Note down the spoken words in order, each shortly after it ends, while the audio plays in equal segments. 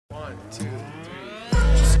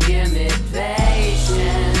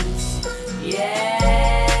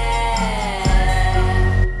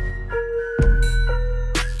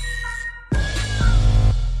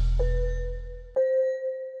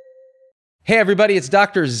Hey everybody, it's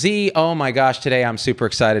Dr. Z. Oh my gosh, today I'm super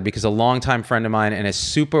excited because a longtime friend of mine and a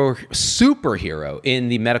superhero in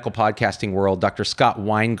the medical podcasting world, Dr. Scott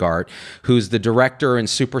Weingart, who's the director and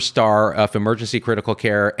superstar of emergency critical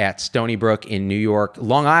care at Stony Brook in New York,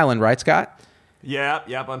 Long Island, right, Scott? Yep,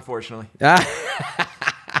 unfortunately.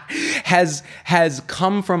 has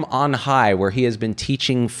come from on high where he has been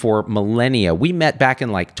teaching for millennia. We met back in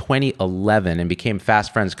like 2011 and became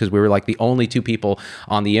fast friends because we were like the only two people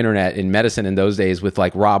on the internet in medicine in those days with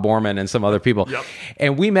like Rob Orman and some other people. Yep.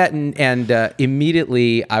 And we met and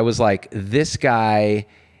immediately I was like, this guy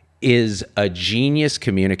is a genius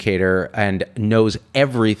communicator and knows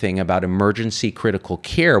everything about emergency critical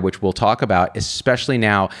care, which we'll talk about, especially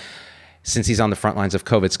now since he's on the front lines of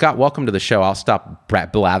COVID. Scott, welcome to the show. I'll stop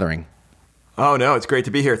blathering. Oh, no, it's great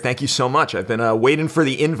to be here. Thank you so much. I've been waiting for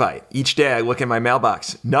the invite. Each day I look in my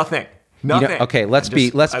mailbox. Nothing. Okay, let's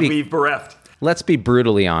be leave bereft. Let's be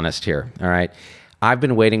brutally honest here, all right? I've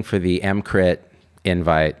been waiting for the MCrit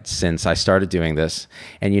invite since I started doing this.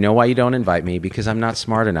 And you know why you don't invite me? Because I'm not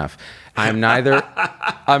smart enough. I'm not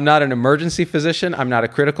an emergency physician. I'm not a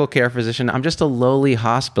critical care physician. I'm just a lowly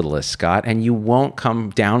hospitalist, Scott, and you won't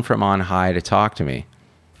come down from on high to talk to me.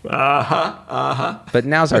 But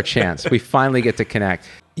now's our chance. We finally get to connect.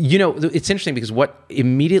 You know, it's interesting because what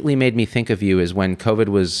immediately made me think of you is when COVID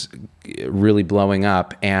was really blowing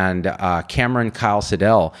up and Cameron Kyle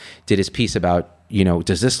Siddell did his piece about, you know,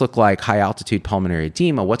 does this look like high altitude pulmonary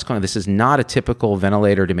edema? What's going on? This is not a typical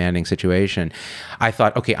ventilator demanding situation. I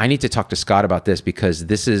thought, okay, I need to talk to Scott about this because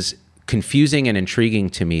this is confusing and intriguing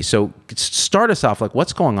to me. So start us off, like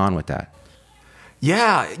what's going on with that?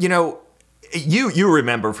 Yeah, you know, you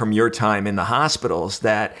remember from your time in the hospitals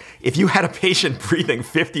that if you had a patient breathing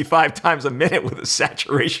 55 times a minute with a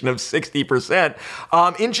saturation of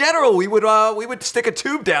 60%, in general, we would stick a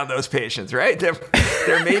tube down those patients, right?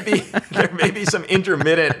 There may be some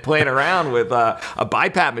intermittent playing around with a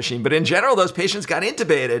BiPAP machine, but in general, those patients got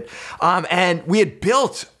intubated, and we had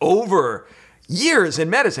built over years in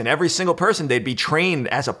medicine, every single person, they'd be trained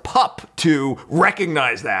as a pup to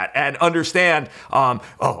recognize that and understand,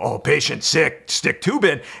 patient sick, stick tube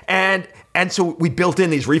in. And so we built in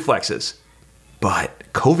these reflexes. But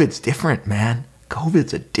COVID's different, man.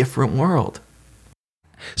 COVID's a different world.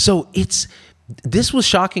 So this was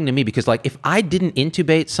shocking to me because like if I didn't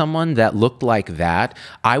intubate someone that looked like that,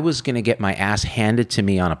 I was going to get my ass handed to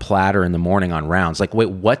me on a platter in the morning on rounds. Like, wait,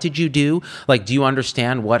 what did you do? Like, do you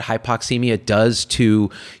understand what hypoxemia does to,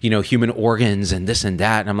 you know, human organs and this and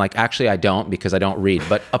that? And I'm like, actually, I don't because I don't read.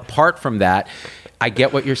 But apart from that, I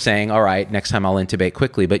get what you're saying. All right, next time I'll intubate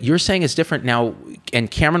quickly. But you're saying it's different now.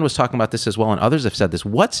 And Cameron was talking about this as well, and others have said this.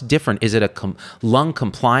 What's different? Is it a lung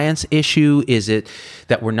compliance issue? Is it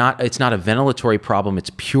that it's not a ventilatory problem,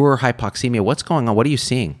 it's pure hypoxemia? What's going on? What are you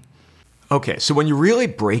seeing? Okay, so when you really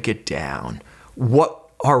break it down,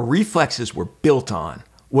 what our reflexes were built on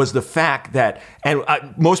was the fact that, and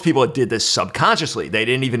most people did this subconsciously. They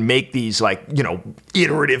didn't even make these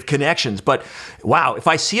iterative connections. But wow, if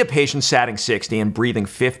I see a patient satting 60 and breathing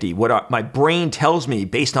 50, my brain tells me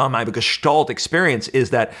based on my Gestalt experience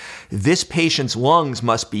is that this patient's lungs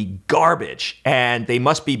must be garbage and they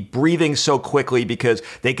must be breathing so quickly because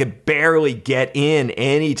they could barely get in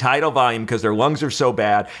any tidal volume because their lungs are so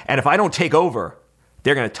bad. And if I don't take over,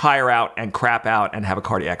 they're going to tire out and crap out and have a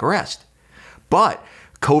cardiac arrest. But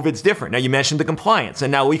COVID's different. Now, you mentioned the compliance,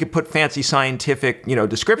 and now we could put fancy scientific,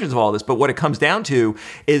 descriptions of all this, but what it comes down to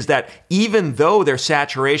is that even though their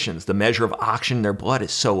saturations, the measure of oxygen in their blood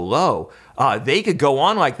is so low, they could go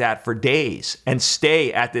on like that for days and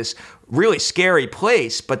stay at this really scary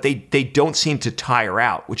place, but they don't seem to tire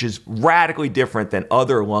out, which is radically different than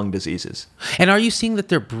other lung diseases. And are you seeing that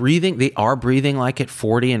they are breathing like at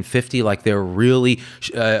 40 and 50, like they're really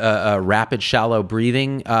rapid, shallow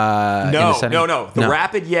breathing? No. The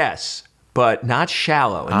rapid, yes, but not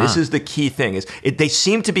shallow. And this is the key thing, they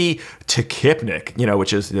seem to be tachypnic,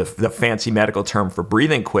 which is the fancy medical term for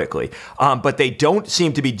breathing quickly. But they don't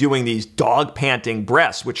seem to be doing these dog panting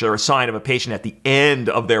breaths, which are a sign of a patient at the end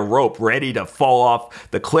of their rope, ready to fall off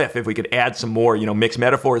the cliff, if we could add some more, mixed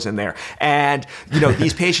metaphors in there. And,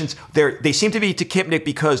 these patients, they seem to be tachypnic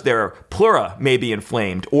because their pleura may be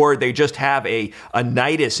inflamed, or they just have a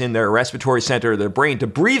nidus in their respiratory center of their brain to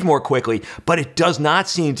breathe more quickly, but it does not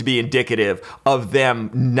seem to be indicative of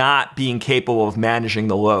them not being capable of managing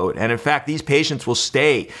the load. And in fact, these patients will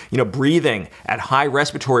stay, breathing at high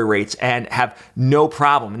respiratory rates and have no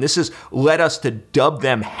problem. And this has led us to dub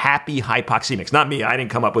them happy hypoxemics. Not me, I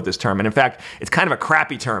didn't come up with this term. And in fact, it's kind of a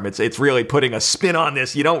crappy term. It's really putting a spin on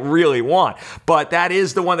this you don't really want. But that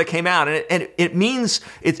is the one that came out. And it means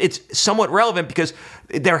it's somewhat relevant because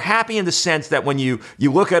they're happy in the sense that when you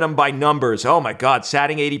look at them by numbers, oh my God,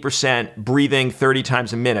 satting 80%, breathing 30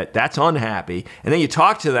 times a minute, that's unhappy. And then you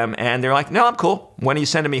talk to them and they're like, no, I'm cool. When are you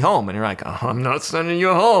sending me home? And you're like, oh, I'm not sending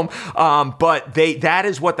you home. But that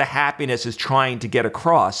is what the happiness is trying to get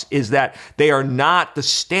across, is that they are not the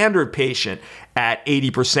standard patient at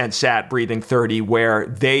 80% sat, breathing 30, where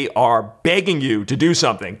they are begging you to do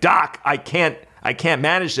something. Doc, I can't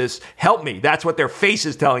manage this. Help me. That's what their face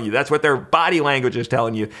is telling you. That's what their body language is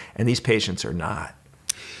telling you. And these patients are not.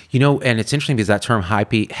 You know, and it's interesting because that term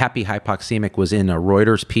happy hypoxemic was in a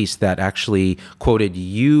Reuters piece that actually quoted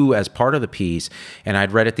you as part of the piece. And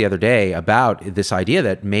I'd read it the other day about this idea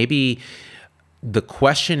that maybe the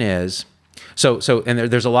question is, and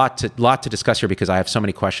there's a lot to discuss here because I have so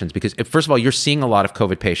many questions. Because first of all, you're seeing a lot of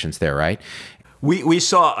COVID patients there, right? We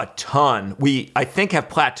saw a ton. We, I think, have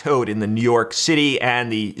plateaued in the New York City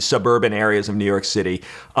and the suburban areas of New York City.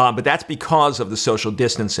 But that's because of the social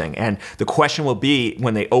distancing. And the question will be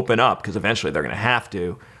when they open up, because eventually they're going to have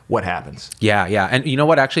to, what happens? Yeah. And you know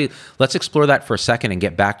what? Actually, let's explore that for a second and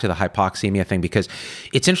get back to the hypoxemia thing, because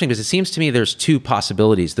it's interesting because it seems to me there's two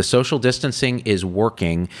possibilities. The social distancing is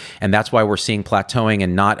working, and that's why we're seeing plateauing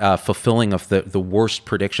and not fulfilling of the worst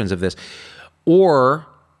predictions of this. Or...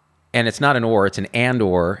 and it's not an or, it's an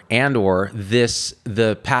and/or this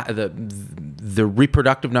the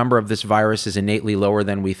reproductive number of this virus is innately lower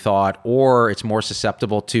than we thought, or it's more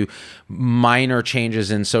susceptible to minor changes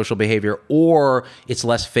in social behavior, or it's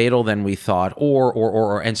less fatal than we thought,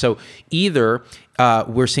 or. And so either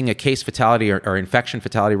we're seeing a case fatality or infection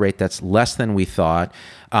fatality rate that's less than we thought,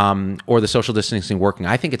 or the social distancing working.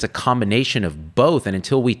 I think it's a combination of both. And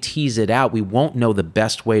until we tease it out, we won't know the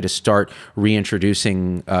best way to start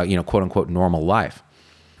reintroducing, quote unquote, normal life.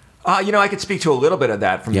 I could speak to a little bit of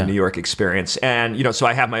that from the New York experience. And, so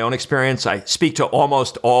I have my own experience. I speak to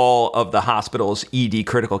almost all of the hospital's ED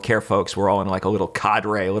critical care folks. We're all in like a little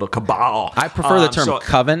cadre, a little cabal. I prefer the term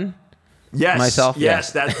coven. Yes, myself.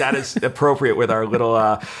 Yes, that is appropriate with our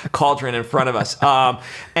little cauldron in front of us.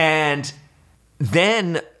 And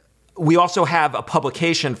then we also have a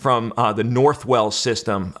publication from the Northwell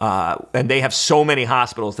system, and they have so many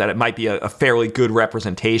hospitals that it might be a fairly good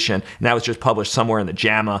representation. And that was just published somewhere in the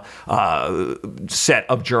JAMA set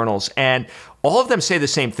of journals. And all of them say the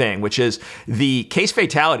same thing, which is the case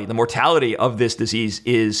fatality, the mortality of this disease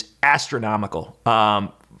is astronomical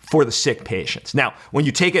for the sick patients. Now, when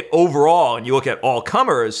you take it overall and you look at all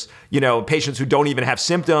comers, patients who don't even have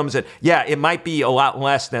symptoms, and it might be a lot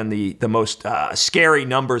less than the most scary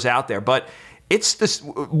numbers out there, but it's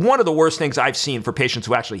one of the worst things I've seen for patients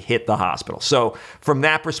who actually hit the hospital. So from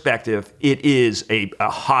that perspective, it is a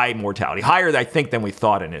high mortality, higher, I think, than we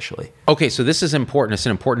thought initially. Okay, so this is important. It's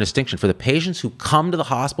an important distinction. For the patients who come to the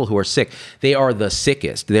hospital who are sick, they are the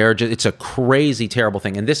sickest. It's a crazy, terrible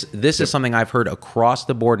thing. And this is something I've heard across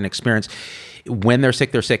the board and experienced. When they're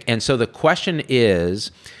sick, they're sick. And so the question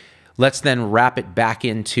is, let's then wrap it back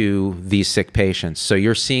into these sick patients. So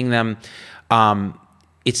you're seeing them...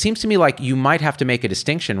 it seems to me like you might have to make a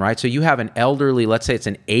distinction, right? So you have an elderly, let's say it's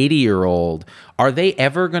an 80-year-old. Are they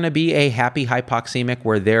ever going to be a happy hypoxemic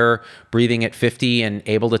where they're breathing at 50 and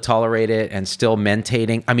able to tolerate it and still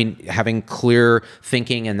mentating, having clear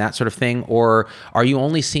thinking and that sort of thing? Or are you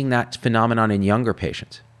only seeing that phenomenon in younger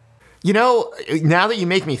patients? Now that you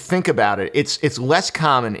make me think about it, it's less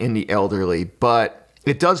common in the elderly, but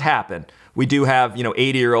it does happen. We do have,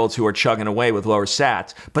 80-year-olds who are chugging away with lower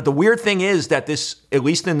sats. But the weird thing is that this, at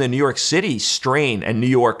least in the New York City strain and New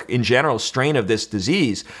York in general strain of this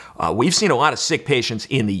disease, we've seen a lot of sick patients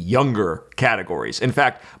in the younger categories. In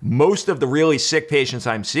fact, most of the really sick patients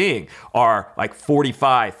I'm seeing are like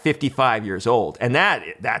 45, 55 years old. And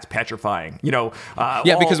that's petrifying,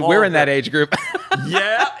 because we're in that age group.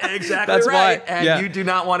 Yeah, exactly. That's right. Why. And you do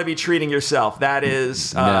not want to be treating yourself. That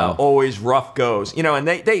is always rough goes. And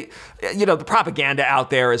they the propaganda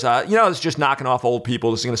out there is, it's just knocking off old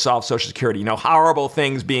people. This is going to solve Social Security. Horrible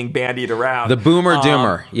things being bandied around. The boomer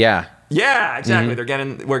doomer. Yeah. Yeah, exactly.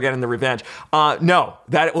 Mm-hmm. We're getting the revenge. No,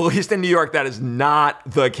 at least in New York, that is not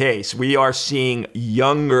the case. We are seeing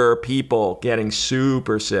younger people getting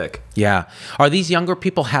super sick. Yeah. Are these younger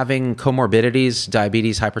people having comorbidities,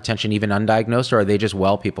 diabetes, hypertension, even undiagnosed, or are they just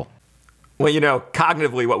well people? Well,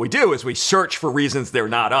 cognitively what we do is we search for reasons they're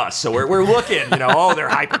not us. So we're looking, they're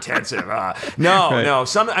hypertensive. No.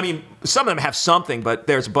 Some of them have something, but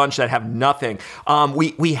there's a bunch that have nothing.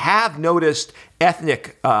 We have noticed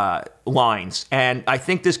ethnic lines, and I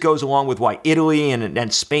think this goes along with why Italy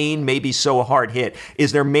and Spain may be so hard hit,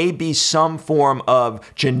 is there may be some form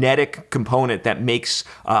of genetic component that makes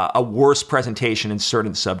a worse presentation in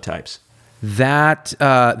certain subtypes.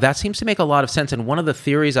 That seems to make a lot of sense. And one of the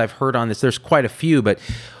theories I've heard on this, there's quite a few, but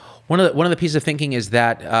one of the pieces of thinking is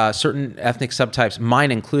that certain ethnic subtypes, mine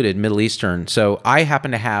included, Middle Eastern. So I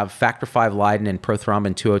happen to have factor V Leiden and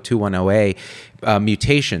prothrombin 2021OA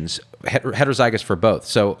mutations, heterozygous for both.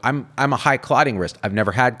 So I'm a high clotting risk. I've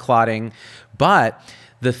never had clotting, but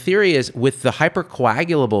the theory is with the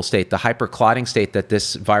hypercoagulable state, the hyperclotting state that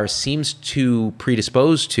this virus seems to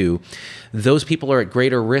predispose to, those people are at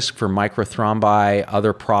greater risk for microthrombi,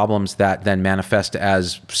 other problems that then manifest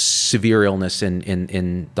as severe illness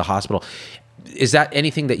in the hospital. Is that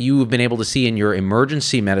anything that you have been able to see in your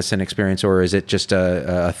emergency medicine experience, or is it just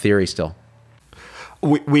a theory still?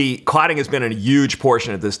 Clotting has been a huge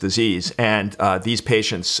portion of this disease, and these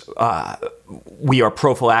patients, we are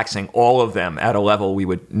prophylaxing all of them at a level we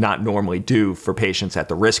would not normally do for patients at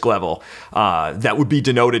the risk level. That would be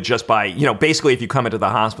denoted just by, basically if you come into the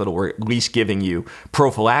hospital, we're at least giving you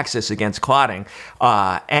prophylaxis against clotting.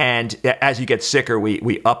 And as you get sicker,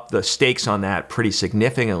 we up the stakes on that pretty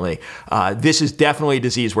significantly. This is definitely a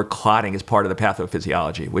disease where clotting is part of the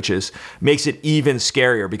pathophysiology, which makes it even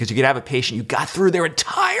scarier because you could have a patient, you got through their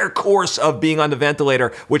entire course of being on the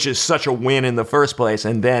ventilator, which is such a win in the first place,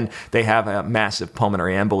 and then they have a massive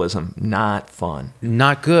pulmonary embolism. Not fun.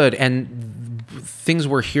 Not good. And things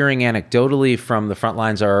we're hearing anecdotally from the front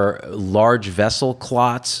lines are large vessel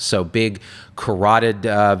clots, so big carotid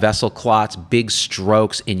vessel clots, big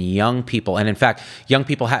strokes in young people. And in fact, young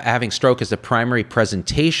people having stroke is the primary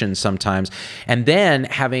presentation sometimes. And then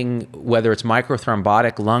having, whether it's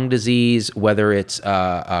microthrombotic lung disease, whether it's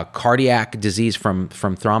a cardiac disease from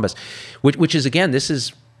thrombus, which is, again, this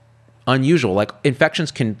is unusual. Like,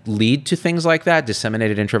 infections can lead to things like that,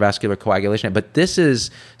 disseminated intravascular coagulation, but this is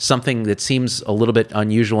something that seems a little bit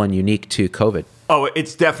unusual and unique to COVID. Oh,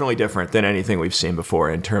 it's definitely different than anything we've seen before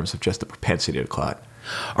in terms of just the propensity to clot.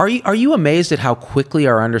 Are you amazed at how quickly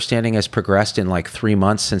our understanding has progressed in like 3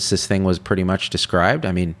 months since this thing was pretty much described?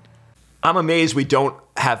 I mean, I'm amazed we don't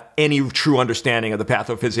have any true understanding of the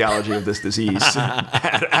pathophysiology of this disease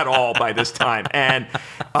at all by this time. And,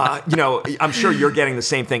 I'm sure you're getting the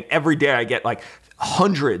same thing. Every day I get like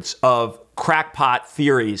hundreds of crackpot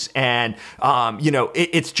theories, and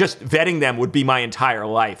it's just vetting them would be my entire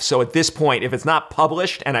life. So at this point, if it's not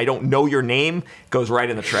published and I don't know your name, it goes right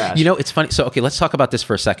in the trash. It's funny. So, okay, let's talk about this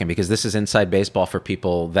for a second, because this is inside baseball for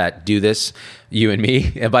people that do this, you and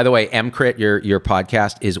me. And by the way, MCRIT, your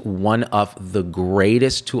podcast, is one of the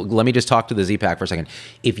greatest tools. Let me just talk to the Z-Pack for a second.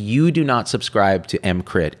 If you do not subscribe to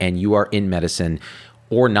MCRIT and you are in medicine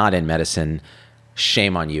or not in medicine,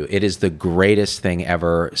 shame on you. It is the greatest thing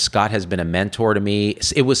ever. Scott has been a mentor to me.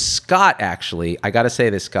 It was Scott, actually. I got to say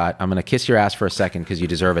this, Scott. I'm going to kiss your ass for a second because you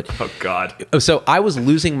deserve it. Oh, God. So I was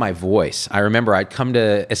losing my voice. I remember I'd come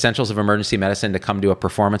to Essentials of Emergency Medicine to come do a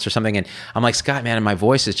performance or something. And I'm like, Scott, man, my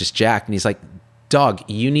voice is just jacked. And he's like, dog,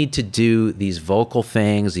 you need to do these vocal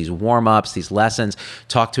things, these warm-ups, these lessons,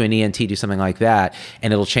 talk to an ENT, do something like that,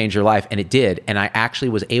 and it'll change your life. And it did. And I actually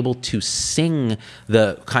was able to sing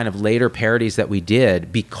the kind of later parodies that we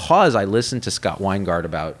did because I listened to Scott Weingart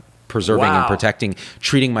about preserving and protecting,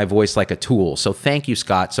 treating my voice like a tool. So thank you,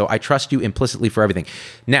 Scott. So I trust you implicitly for everything.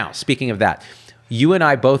 Now, speaking of that, you and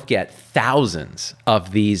I both get thousands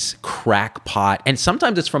of these crackpot, and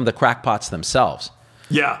sometimes it's from the crackpots themselves.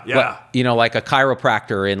 Yeah. Like a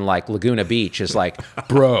chiropractor in like Laguna Beach is like,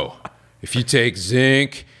 bro, if you take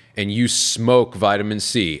zinc and you smoke vitamin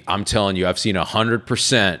C, I'm telling you, I've seen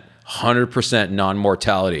 100%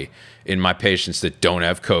 non-mortality in my patients that don't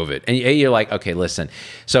have COVID. And you're like, okay, listen.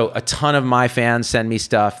 So a ton of my fans send me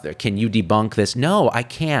stuff. Can you debunk this? No, I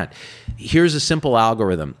can't. Here's a simple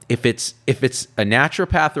algorithm. If it's a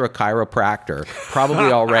naturopath or a chiropractor,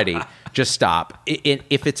 probably already, just stop.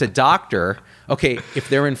 If it's a doctor, okay, if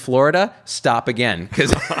they're in Florida, stop again.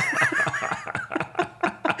 Because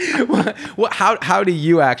how do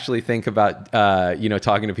you actually think about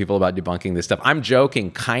talking to people about debunking this stuff? I'm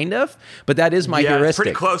joking, kind of, but that is my heuristic. It's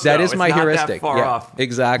pretty close. That is my heuristic. That far off.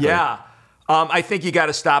 Exactly. Yeah, I think you got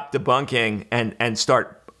to stop debunking and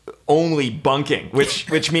start only bunking,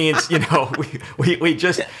 which means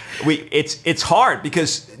it's hard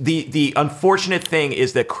because the unfortunate thing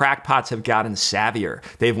is that crackpots have gotten savvier.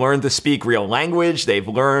 They've learned to speak real language. They've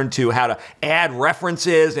learned how to add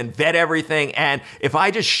references and vet everything. And if I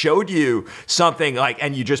just showed you something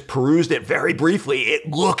and you just perused it very briefly, it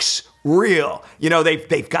looks real.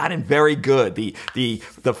 They've gotten very good. The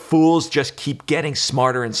fools just keep getting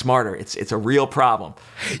smarter and smarter. It's a real problem.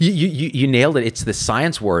 You nailed it. It's the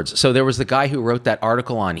science words. So there was the guy who wrote that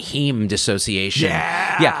article on heme dissociation.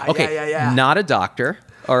 Yeah. Okay. Yeah. Not a doctor.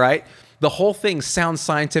 All right. the whole thing sounds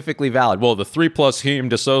scientifically valid. Well, the 3+ heme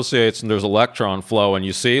dissociates and there's electron flow, and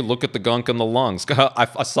you see, look at the gunk in the lungs.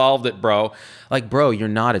 I solved it, bro. Like, bro, you're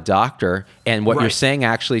not a doctor, and what you're saying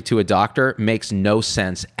actually to a doctor makes no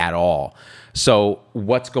sense at all. So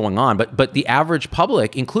what's going on? But the average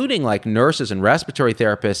public, including like nurses and respiratory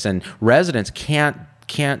therapists and residents, can't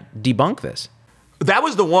debunk this. That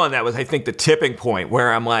was the one that was, I think, the tipping point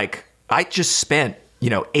where I'm like, I just spent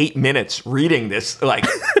 8 minutes reading this like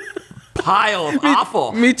pile of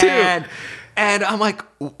awful. Me too. And I'm like,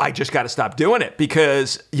 I just got to stop doing it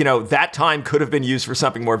because that time could have been used for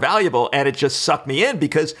something more valuable, and it just sucked me in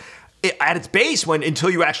because. At its base, until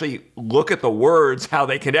you actually look at the words, how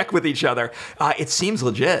they connect with each other, it seems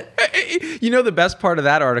legit. The best part of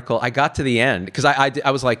that article, I got to the end because I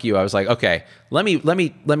was like you. I was like, okay, let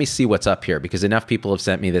me see what's up here because enough people have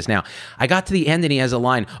sent me this now. I got to the end and he has a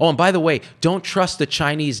line. Oh, and by the way, don't trust the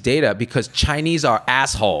Chinese data because Chinese are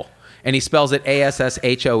asshole. And he spells it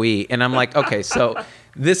ASSHOE. And I'm like, okay, so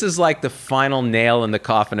this is like the final nail in the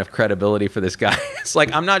coffin of credibility for this guy. It's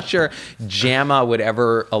like, I'm not sure JAMA would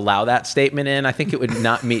ever allow that statement in. I think it would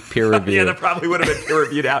not meet peer review. Yeah, that probably would have been peer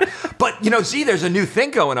reviewed out. But, Z, there's a new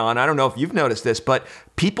thing going on. I don't know if you've noticed this, but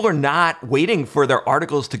people are not waiting for their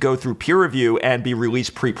articles to go through peer review and be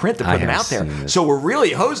released preprint to put them out there. So we're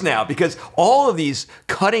really hosed now because all of these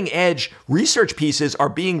cutting edge research pieces are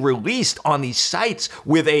being released on these sites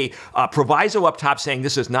with a proviso up top saying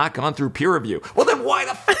this has not gone through peer review. Well, then why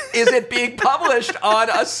the is it being published on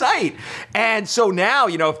a site? And so now,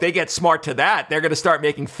 if they get smart to that, they're going to start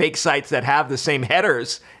making fake sites that have the same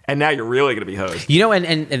headers. And now you're really going to be hosed.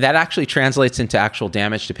 And that actually translates into actual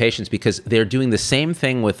damage to patients because they're doing the same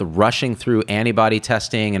thing with rushing through antibody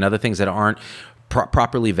testing and other things that aren't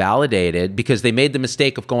properly validated because they made the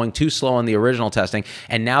mistake of going too slow on the original testing,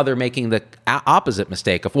 and now they're making the opposite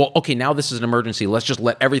mistake of, well, okay, now this is an emergency, let's just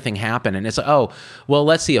let everything happen. And it's like, oh, well,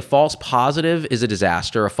 let's see, a false positive is a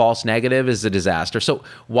disaster, a false negative is a disaster. So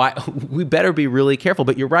why we better be really careful.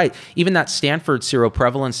 But you're right, even that Stanford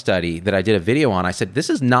seroprevalence study that I did a video on, I said, this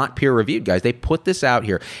is not peer reviewed, guys. They put this out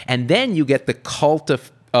here. And then you get the cult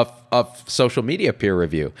of social media peer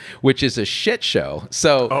review, which is a shit show.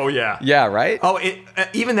 So, oh yeah, yeah, right. Oh,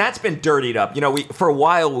 even that's been dirtied up. For a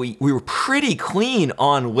while we were pretty clean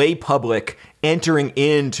on lay public entering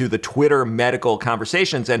into the Twitter medical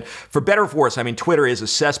conversations, and for better or for worse, Twitter is a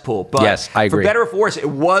cesspool. But yes, I agree. For better or for worse, it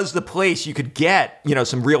was the place you could get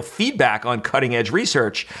some real feedback on cutting edge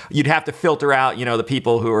research. You'd have to filter out the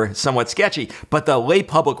people who are somewhat sketchy, but the lay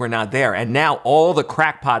public were not there, and now all the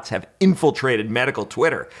crackpots have infiltrated medical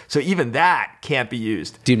Twitter. So even that can't be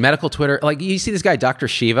used. Dude, medical Twitter, like you see this guy, Dr.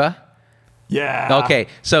 Shiva? Yeah. Okay,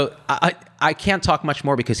 so I can't talk much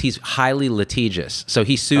more because he's highly litigious. So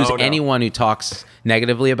he sues anyone who talks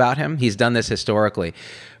negatively about him. He's done this historically.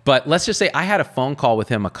 But let's just say I had a phone call with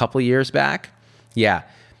him a couple years back. Yeah.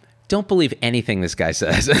 Don't believe anything this guy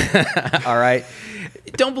says. All right?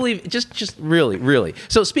 Don't believe, just really.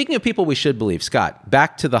 So speaking of people we should believe, Scott,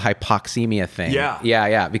 back to the hypoxemia thing.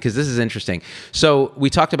 Yeah, because this is interesting. So we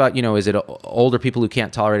talked about, is it older people who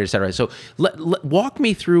can't tolerate it, et cetera. So walk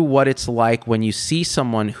me through what it's like when you see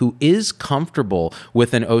someone who is comfortable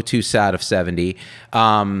with an O2 sat of 70,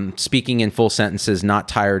 speaking in full sentences, not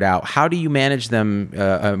tired out. How do you manage them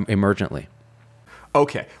emergently?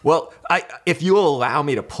 Okay. Well, if you'll allow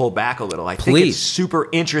me to pull back a little, I think it's super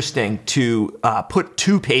interesting to put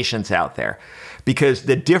two patients out there because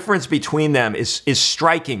the difference between them is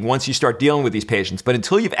striking once you start dealing with these patients. But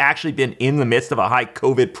until you've actually been in the midst of a high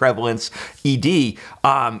COVID prevalence ED,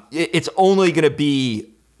 it's only going to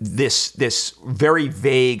be this very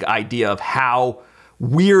vague idea of how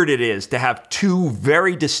weird it is to have two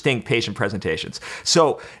very distinct patient presentations.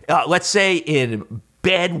 So let's say in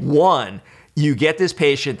bed one, you get this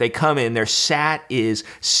patient, they come in, their SAT is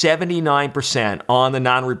 79% on the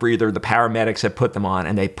non-rebreather the paramedics have put them on,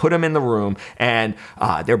 and they put them in the room, and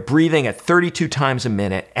they're breathing at 32 times a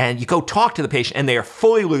minute, and you go talk to the patient, and they are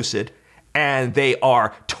fully lucid, and they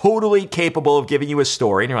are totally capable of giving you a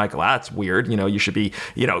story, and you're like, well, that's weird, you should be,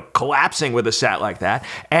 collapsing with a SAT like that,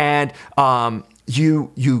 and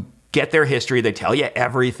you get their history, they tell you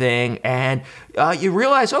everything, and you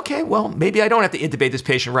realize, okay, well, maybe I don't have to intubate this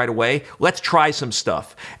patient right away. Let's try some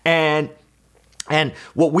stuff. And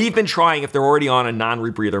what we've been trying, if they're already on a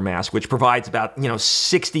non-rebreather mask, which provides about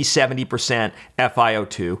 60, 70%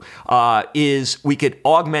 FiO2, is we could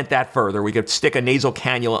augment that further. We could stick a nasal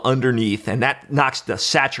cannula underneath, and that knocks the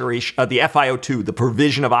saturation of the FiO2, the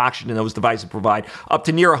provision of oxygen those devices provide, up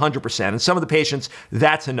to near 100%. And some of the patients,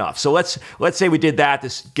 that's enough. So let's say we did that.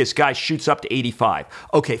 This guy shoots up to 85.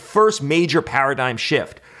 Okay, first major paradigm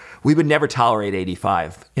shift. we would never tolerate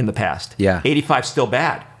 85 in the past. Yeah. 85 is still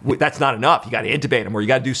bad. That's not enough. You got to intubate them or you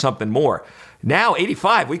got to do something more. Now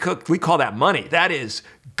 85, we call that money. That is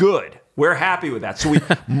good. We're happy with that. So we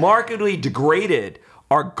markedly degraded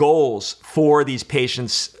our goals for these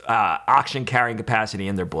patients' oxygen carrying capacity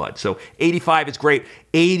in their blood. So 85 is great.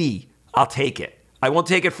 80, I'll take it. I won't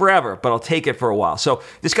take it forever, but I'll take it for a while. So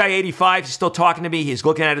this guy 85, he's still talking to me. He's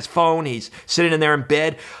looking at his phone. He's sitting in there in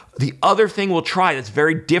bed. The other thing we'll try that's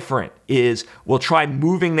very different is we'll try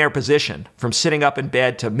moving their position from sitting up in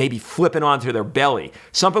bed to maybe flipping onto their belly.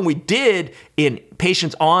 Something we did in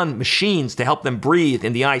patients on machines to help them breathe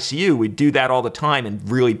in the ICU. We do that all the time in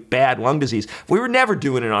really bad lung disease. We were never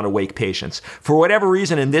doing it on awake patients. For whatever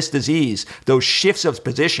reason in this disease, those shifts of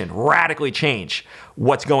position radically change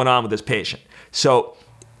what's going on with this patient. So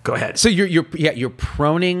go ahead. So you're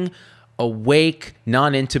proning awake,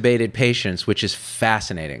 non-intubated patients, which is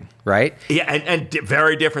fascinating, right? Yeah, and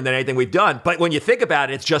very different than anything we've done. But when you think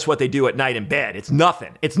about it, it's just what they do at night in bed. It's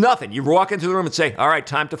nothing. It's nothing. You walk into the room and say, all right,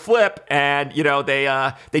 time to flip. And,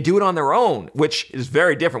 they do it on their own, which is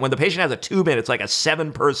very different. When the patient has a tube in, it's like a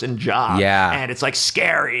 7-person job. Yeah. And it's like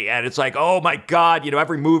scary. And it's like, oh my God,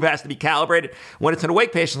 every move has to be calibrated. When it's an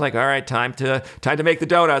awake patient, it's like, all right, time to make the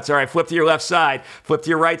donuts. All right, flip to your left side, flip to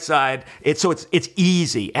your right side. It's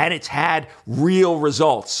easy. And it's had real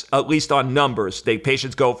results, at least on numbers.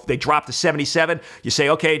 Patients they drop to 77. You say,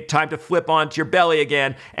 okay, time to flip onto your belly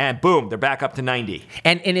again, and boom, they're back up to 90.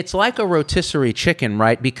 And it's like a rotisserie chicken,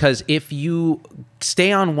 right? Because if you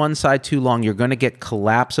stay on one side too long, you're going to get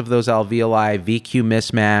collapse of those alveoli, VQ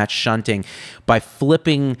mismatch, shunting. By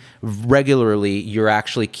flipping regularly, you're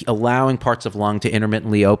actually allowing parts of lung to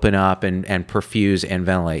intermittently open up and perfuse and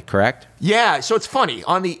ventilate, correct? Yeah, so it's funny.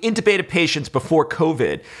 On the intubated patients before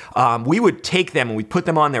COVID, we would take them and we'd put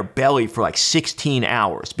them on their belly for like 16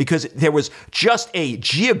 hours because there was just a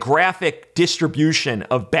geographic distribution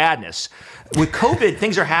of badness. With COVID,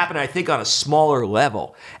 things are happening, I think, on a smaller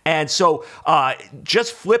level. And so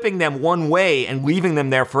just flipping them one way and leaving them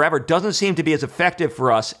there forever doesn't seem to be as effective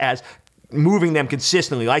for us as moving them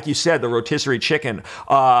consistently, like you said, the rotisserie chicken,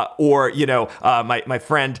 or my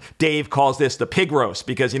friend Dave calls this the pig roast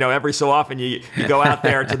because every so often you go out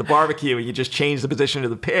there to the barbecue and you just change the position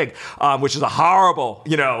of the pig, which is a horrible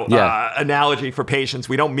analogy for patients.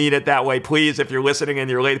 We don't mean it that way. Please, if you're listening in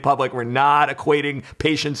your lay public, we're not equating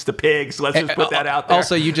patients to pigs. Let's just put that out there.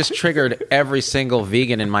 Also, you just triggered every single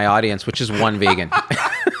vegan in my audience, which is one vegan.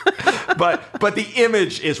 But the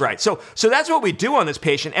image is right. So that's what we do on this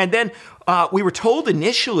patient. And then we were told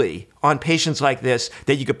initially on patients like this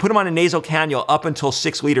that you could put them on a nasal cannula up until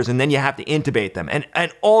 6 liters and then you have to intubate them.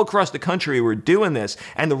 And all across the country we were doing this.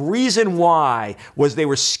 And the reason why was they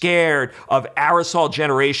were scared of aerosol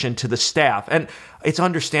generation to the staff. And it's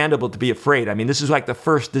understandable to be afraid. I mean, this is like the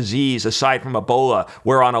first disease aside from Ebola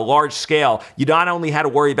where on a large scale, you not only had to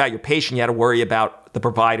worry about your patient, you had to worry about the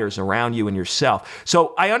providers around you and yourself.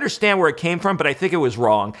 So I understand where it came from, but I think it was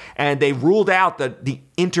wrong. And they ruled out the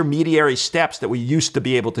intermediary steps that we used to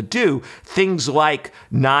be able to do, things like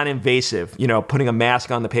non-invasive, putting a mask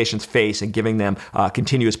on the patient's face and giving them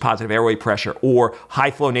continuous positive airway pressure, or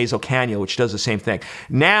high-flow nasal cannula, which does the same thing.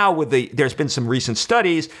 Now, there's been some recent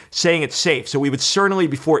studies saying it's safe. So we would certainly,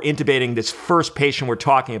 before intubating this first patient we're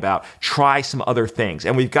talking about, try some other things.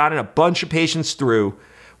 And we've gotten a bunch of patients through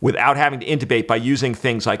without having to intubate by using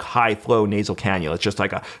things like high-flow nasal cannula. It's just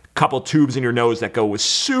like a couple tubes in your nose that go with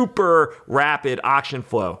super rapid oxygen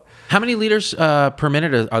flow. How many liters per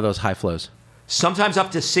minute are those high flows? Sometimes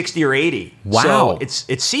up to 60 or 80. Wow. So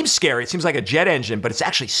it seems scary. It seems like a jet engine, but it's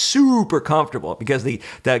actually super comfortable because the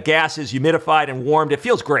gas is humidified and warmed. It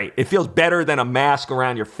feels great. It feels better than a mask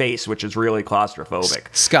around your face, which is really claustrophobic.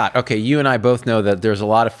 Scott, okay, you and I both know that there's a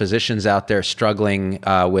lot of physicians out there struggling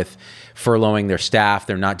with furloughing their staff.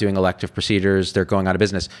 They're not doing elective procedures. They're going out of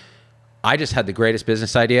business. I just had the greatest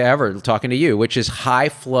business idea ever talking to you, which is high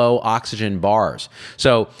flow oxygen bars.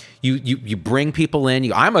 So you bring people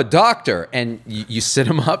in, I'm a doctor, and you sit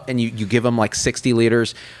them up and you give them like 60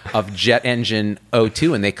 liters of jet engine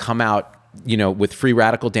O2 and they come out, with free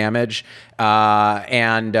radical damage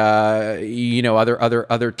and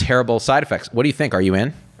other terrible side effects. What do you think? Are you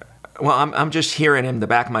in? Well, I'm just hearing in the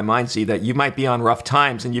back of my mind, Z, that you might be on rough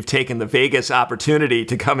times and you've taken the Vegas opportunity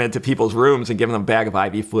to come into people's rooms and give them a bag of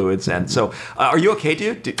IV fluids. And so are you okay,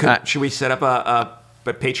 dude? Should we set up a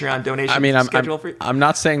Patreon donation schedule for you? I'm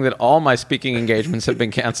not saying that all my speaking engagements have been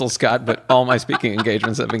canceled, Scott, but all my speaking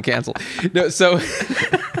engagements have been canceled. No, so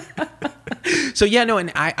So yeah, no,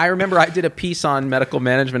 and I remember I did a piece on medical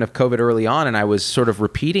management of COVID early on, and I was sort of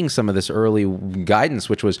repeating some of this early guidance,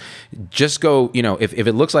 which was just go, if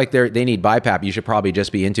it looks like they need BiPAP, you should probably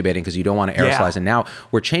just be intubating because you don't want to aerosolize. And now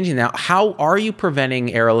we're changing that. How are you preventing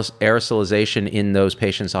aerosolization in those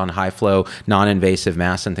patients on high flow, non-invasive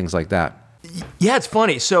masks and things like that? Yeah, it's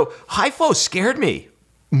funny. So high flow scared me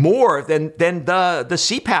more than the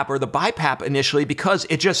CPAP or the BiPAP initially, because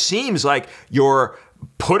it just seems like you're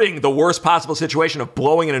putting the worst possible situation of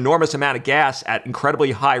blowing an enormous amount of gas at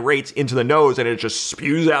incredibly high rates into the nose, and it just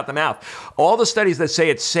spews out the mouth. All the studies that say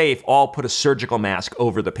it's safe all put a surgical mask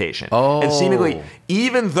over the patient. Oh. And seemingly,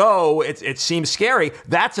 even though it seems scary,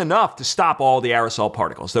 that's enough to stop all the aerosol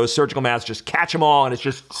particles. Those surgical masks just catch them all, and it's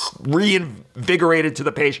just reinvigorated to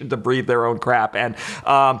the patient to breathe their own crap. And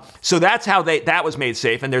so that's how that was made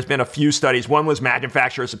safe. And there's been a few studies. One was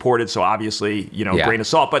manufacturer supported, so obviously, grain of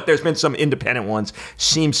salt. But there's been some independent ones.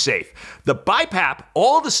 Seems safe. The BiPAP,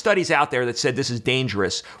 all the studies out there that said this is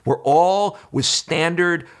dangerous were all with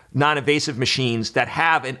standard non-invasive machines that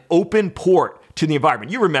have an open port to the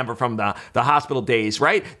environment. You remember from the hospital days,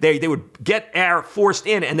 right? They would get air forced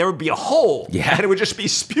in, and there would be a hole, and it would just be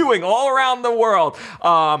spewing all around the world.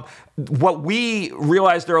 What we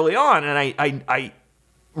realized early on, and I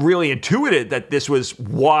really intuited that this was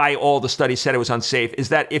why all the studies said it was unsafe, is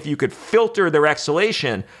that if you could filter their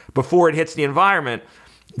exhalation before it hits the environment,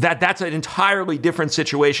 that's an entirely different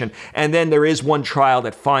situation. And then there is one trial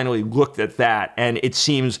that finally looked at that, and it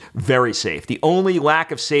seems very safe. The only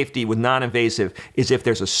lack of safety with non-invasive is if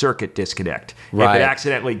there's a circuit disconnect, right. If it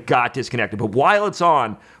accidentally got disconnected. But while it's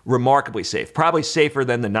on, remarkably safe, probably safer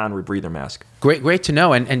than the non-rebreather mask. Great to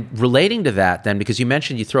know. And relating to that then, because you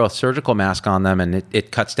mentioned you throw a surgical mask on them and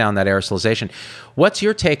it cuts down that aerosolization. What's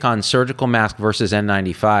your take on surgical mask versus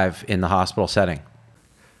N95 in the hospital setting?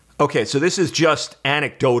 Okay, so this is just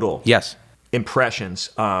anecdotal. Yes.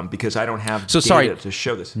 Impressions, because I don't have data to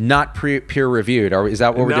show this. Not peer reviewed. Is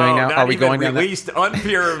that what we're doing now? Are we going down released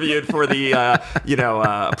unpeer reviewed for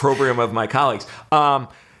the program of my colleagues.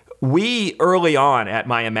 We early on at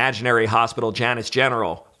my imaginary hospital, Janus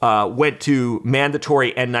General, went to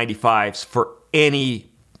mandatory N95s for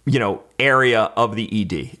any area of the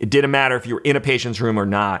ED. It didn't matter if you were in a patient's room or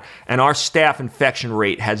not, and our staff infection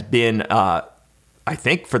rate has been. I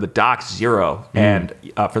think for the docs, 0, and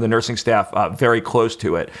for the nursing staff, very close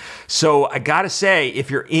to it. So I got to say,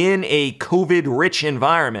 if you're in a COVID-rich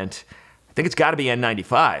environment, I think it's got to be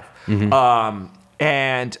N95. Mm-hmm.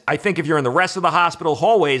 And I think if you're in the rest of the hospital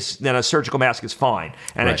hallways, then a surgical mask is fine.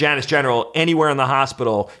 And at Janus General, anywhere in the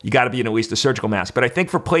hospital, you got to be in at least a surgical mask. But I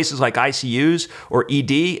think for places like ICUs or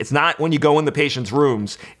ED, it's not when you go in the patient's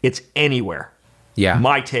rooms, it's anywhere. Yeah.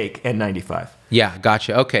 My take, N95. Yeah,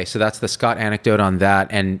 gotcha. Okay, so that's the Scott anecdote on that.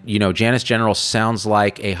 And, Janus General sounds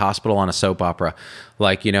like a hospital on a soap opera.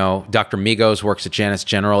 Like, Dr. Migos works at Janus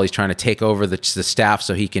General. He's trying to take over the staff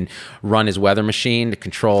so he can run his weather machine to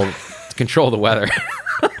control the weather.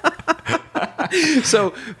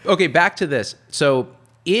 So, okay, back to this. So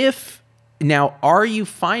now, are you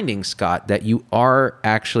finding, Scott, that you are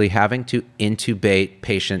actually having to intubate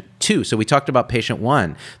patient 2? So we talked about patient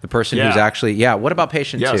 1, the person who's actually, what about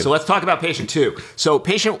patient 2? So let's talk about patient 2. So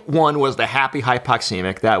patient 1 was the happy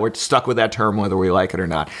hypoxemic, that we're stuck with that term whether we like it or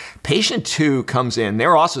not. Patient 2 comes in,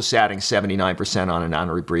 they're also satting 79% on a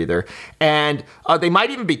non-rebreather, and they might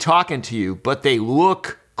even be talking to you, but they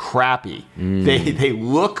look crappy. They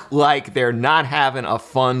look like they're not having a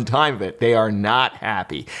fun time of it. They are not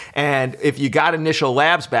happy. And if you got initial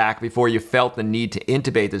labs back before you felt the need to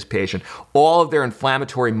intubate this patient, all of their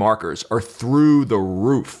inflammatory markers are through the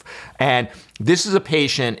roof. And this is a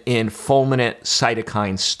patient in fulminant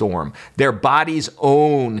cytokine storm. Their body's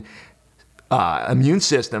own immune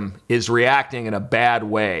system is reacting in a bad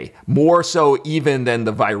way, more so even than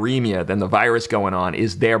the viremia, than the virus going on,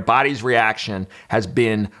 is their body's reaction has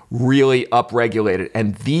been really upregulated.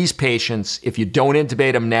 And these patients, if you don't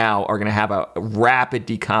intubate them now, are going to have a rapid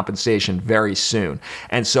decompensation very soon.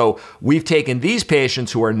 And so we've taken these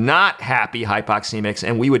patients who are not happy hypoxemics,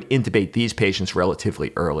 and we would intubate these patients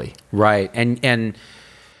relatively early. Right. And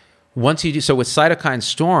once you do, so with cytokine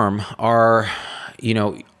storm,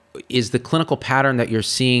 is the clinical pattern that you're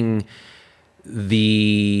seeing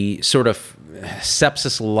the sort of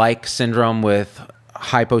sepsis-like syndrome with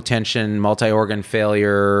hypotension, multi-organ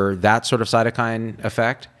failure, that sort of cytokine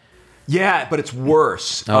effect? Yeah, but it's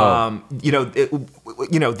worse. Oh.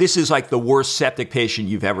 This is like the worst septic patient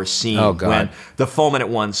you've ever seen. Oh, God. When the fulminant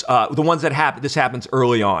ones, the ones that happen, this happens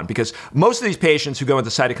early on, because most of these patients who go into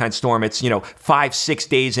cytokine storm, it's 5-6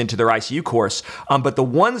 days into their ICU course. But the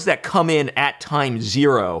ones that come in at time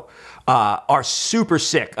 0, are super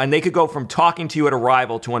sick, and they could go from talking to you at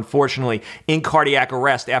arrival to, unfortunately, in cardiac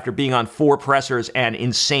arrest after being on 4 pressors and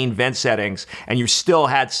insane vent settings, and you still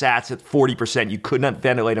had sats at 40%. You could not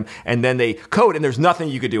ventilate them, and then they code, and there's nothing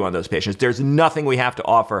you could do on those patients. There's nothing we have to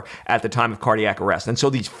offer at the time of cardiac arrest. And so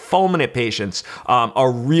these fulminant patients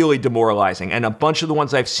are really demoralizing, and a bunch of the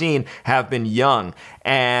ones I've seen have been young,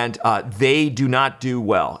 and they do not do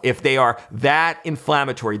well. If they are that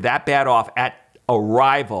inflammatory, that bad off at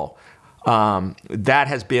arrival, that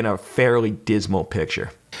has been a fairly dismal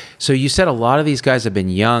picture. So you said a lot of these guys have been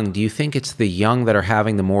young. Do you think it's the young that are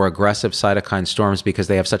having the more aggressive cytokine storms because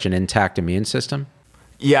they have such an intact immune system?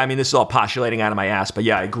 Yeah, I mean, this is all postulating out of my ass, but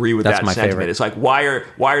yeah, I agree with that sentiment. Favorite. It's like, why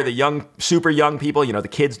are the young, super young people, the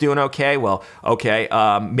kids doing okay? Well, okay,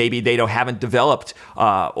 maybe they haven't developed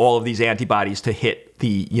all of these antibodies to hit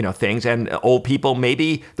the things, and old people,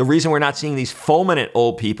 maybe the reason we're not seeing these fulminant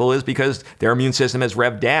old people is because their immune system has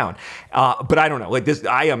revved down. But I don't know, like this,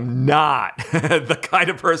 I am not the kind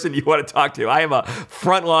of person you want to talk to. I am a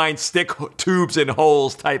frontline stick tubes and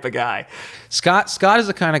holes type of guy. Scott is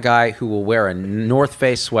the kind of guy who will wear a North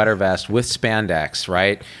Face sweater vest with spandex,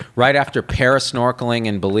 right? Right after para-snorkeling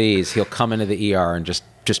in Belize, he'll come into the ER and just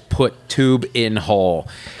put tube in hole,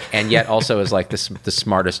 and yet also is like the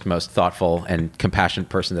smartest, most thoughtful and compassionate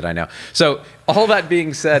person that I know. So all that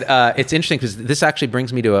being said, it's interesting because this actually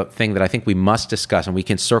brings me to a thing that I think we must discuss, and we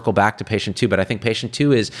can circle back to patient 2, but I think patient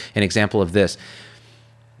 2 is an example of this.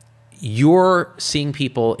 You're seeing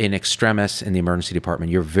people in extremis in the emergency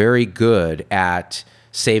department. You're very good at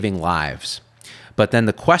saving lives. But then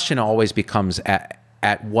the question always becomes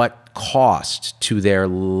at what cost to their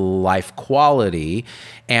life quality?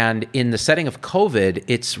 And in the setting of COVID,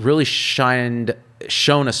 it's really shown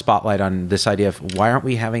a spotlight on this idea of why aren't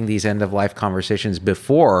we having these end-of-life conversations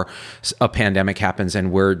before a pandemic happens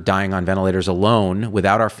and we're dying on ventilators alone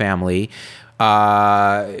without our family?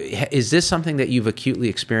 Is this something that you've acutely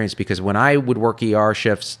experienced? Because when I would work ER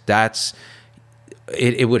shifts,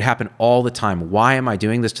 it would happen all the time. Why am I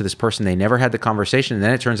doing this to this person? They never had the conversation, and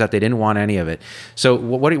then it turns out they didn't want any of it. So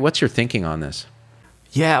what's your thinking on this?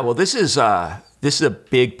 Yeah, well, this is a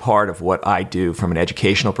big part of what I do from an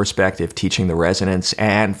educational perspective, teaching the residents,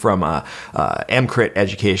 and from a MCRIT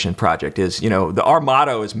education project is, our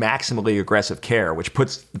motto is maximally aggressive care, which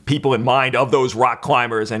puts people in mind of those rock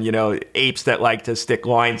climbers and, apes that like to stick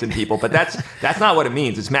lines in people. But that's not what it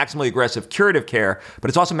means. It's maximally aggressive curative care, but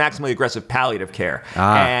it's also maximally aggressive palliative care.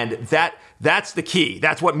 And that's the key.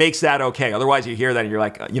 That's what makes that okay. Otherwise, you hear that and you're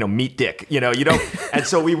like, meat dick. You don't. And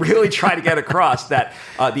so we really try to get across that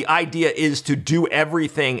the idea is to do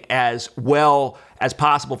everything as well as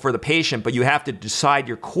possible for the patient, but you have to decide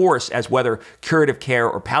your course as whether curative care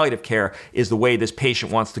or palliative care is the way this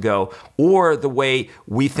patient wants to go, or the way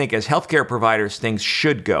we think as healthcare providers things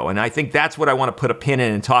should go. And I think that's what I want to put a pin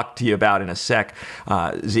in and talk to you about in a sec,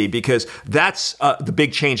 Z, because that's the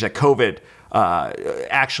big change that COVID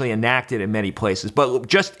actually enacted in many places. But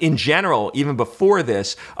just in general, even before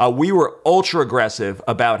this, we were ultra aggressive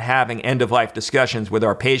about having end-of-life discussions with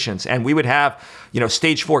our patients. And we would have,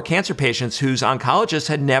 stage 4 cancer patients whose oncologists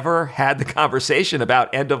had never had the conversation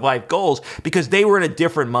about end-of-life goals because they were in a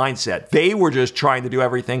different mindset. They were just trying to do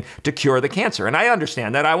everything to cure the cancer. And I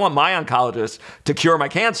understand that. I want my oncologist to cure my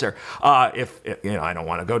cancer. If I don't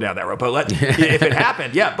want to go down that road, but if it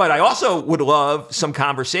happened, yeah. But I also would love some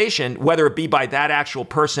conversation, whether it be by that actual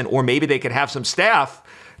person, or maybe they could have some staff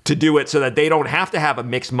to do it so that they don't have to have a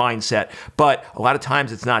mixed mindset. But a lot of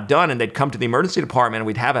times it's not done, and they'd come to the emergency department and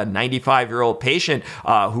we'd have a 95-year-old patient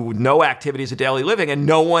who had no activities of daily living, and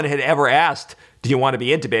no one had ever asked, do you want to be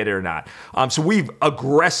intubated or not? So we've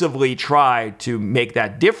aggressively tried to make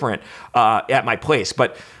that different at my place.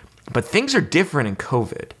 But things are different in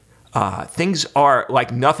COVID. Things are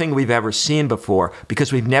like nothing we've ever seen before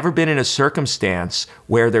because we've never been in a circumstance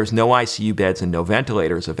where there's no ICU beds and no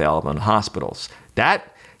ventilators available in hospitals.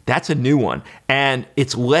 That's a new one. And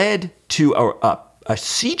it's led to a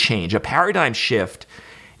sea change, a paradigm shift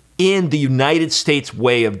in the United States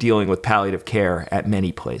way of dealing with palliative care at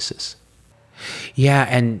many places. Yeah,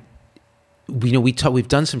 and we've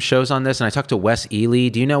done some shows on this, and I talked to Wes Ely.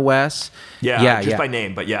 Do you know Wes? Yeah, just by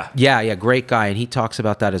name, but yeah. Yeah, great guy, and he talks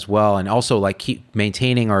about that as well, and also like keep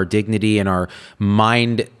maintaining our dignity and our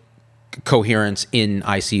mind coherence in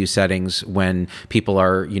ICU settings when people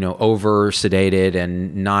are, over sedated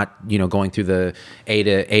and not, going through the A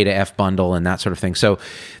to F bundle and that sort of thing. So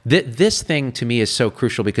this thing to me is so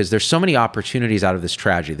crucial because there's so many opportunities out of this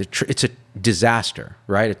tragedy. It's a disaster,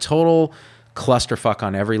 right? A total clusterfuck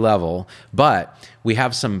on every level, but we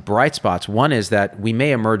have some bright spots. One is that we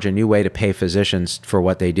may emerge a new way to pay physicians for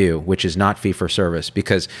what they do, which is not fee for service,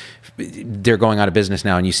 because they're going out of business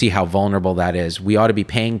now, and you see how vulnerable that is. We ought to be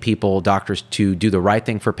paying people, doctors, to do the right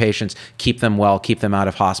thing for patients, keep them well, keep them out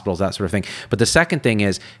of hospitals, that sort of thing. But the second thing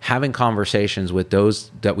is having conversations with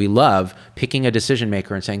those that we love, picking a decision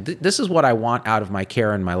maker and saying, this is what I want out of my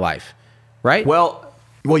care in my life, right?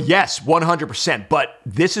 Well, yes, 100%. But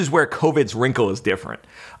this is where COVID's wrinkle is different.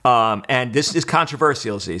 And this is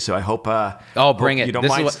controversial, Z. So I hope. Bring it. You don't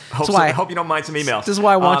mind. I hope you don't mind some emails. This is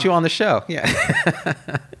why I want you on the show. Yeah.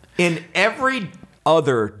 In every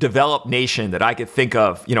other developed nation that I could think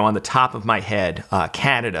of, on the top of my head,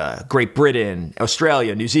 Canada, Great Britain,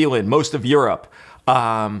 Australia, New Zealand, most of Europe,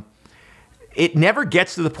 it never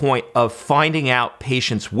gets to the point of finding out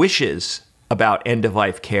patients' wishes about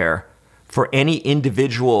end-of-life care for any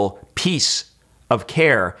individual piece of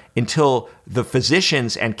care until the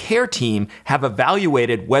physicians and care team have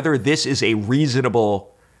evaluated whether this is a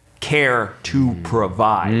reasonable care to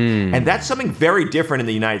provide. And that's something very different in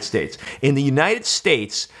the United States. In the United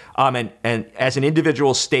States, and as an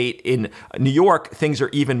individual state in New York, things are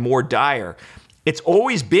even more dire. It's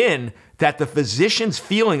always been that the physician's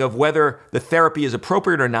feeling of whether the therapy is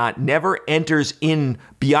appropriate or not never enters in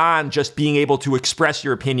beyond just being able to express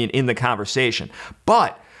your opinion in the conversation.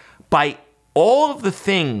 But by all of the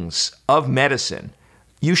things of medicine,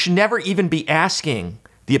 you should never even be asking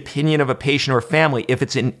the opinion of a patient or family if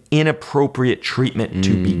it's an inappropriate treatment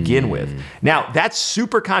to begin with. Now, that's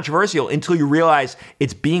super controversial until you realize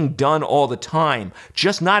it's being done all the time,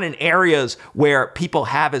 just not in areas where people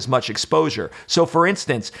have as much exposure. So, for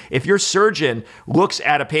instance, if your surgeon looks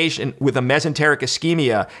at a patient with a mesenteric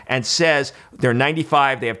ischemia and says they're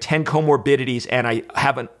 95, they have 10 comorbidities, and I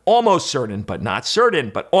have an almost certain, but not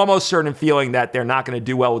certain, but almost certain feeling that they're not going to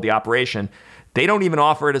do well with the operation, they don't even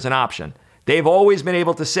offer it as an option. They've always been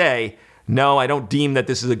able to say, no, I don't deem that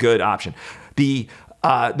this is a good option. The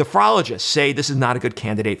nephrologists say this is not a good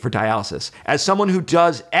candidate for dialysis. As someone who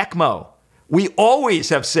does ECMO, we always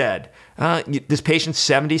have said, this patient's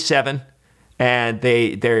 77 and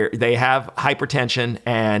they have hypertension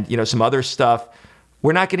and some other stuff.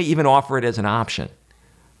 We're not going to even offer it as an option.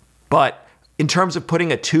 But in terms of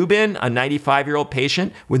putting a tube in a 95-year-old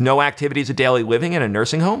patient with no activities of daily living in a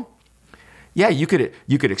nursing home, yeah, you could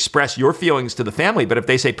express your feelings to the family, but if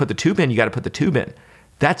they say put the tube in, you got to put the tube in.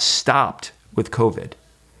 That's stopped with COVID.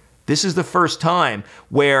 This is the first time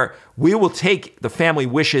where we will take the family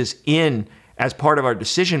wishes in as part of our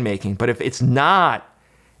decision making, but if it's not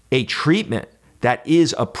a treatment that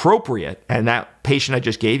is appropriate, and that patient I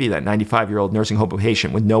just gave you, that 95-year-old nursing home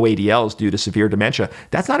patient with no ADLs due to severe dementia,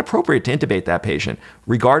 that's not appropriate to intubate that patient,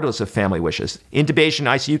 regardless of family wishes. Intubation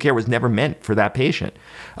ICU care was never meant for that patient.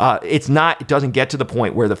 It doesn't get to the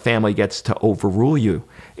point where the family gets to overrule you.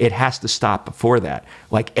 It has to stop before that,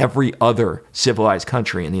 like every other civilized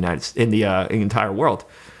country in the entire world.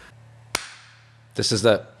 This is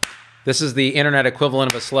the internet equivalent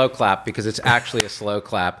of a slow clap, because it's actually a slow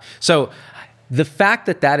clap. So the fact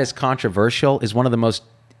that is controversial is one of the most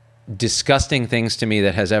disgusting things to me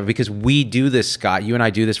that has ever, because we do this, Scott, you and I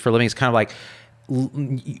do this for a living. It's kind of like,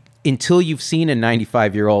 until you've seen a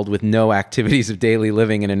 95-year-old with no activities of daily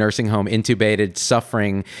living in a nursing home, intubated,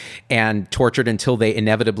 suffering, and tortured until they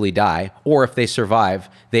inevitably die, or if they survive,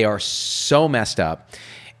 they are so messed up.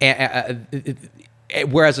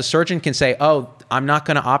 Whereas a surgeon can say, oh, I'm not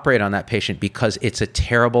going to operate on that patient because it's a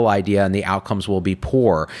terrible idea and the outcomes will be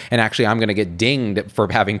poor. And actually, I'm going to get dinged for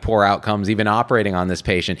having poor outcomes, even operating on this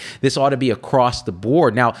patient. This ought to be across the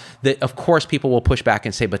board. Now, of course, people will push back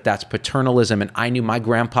and say, but that's paternalism. And I knew my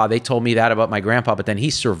grandpa, they told me that about my grandpa, but then he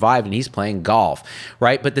survived and he's playing golf,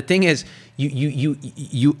 right? But the thing is,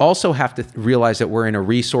 you also have to realize that we're in a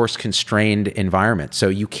resource-constrained environment. So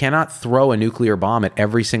you cannot throw a nuclear bomb at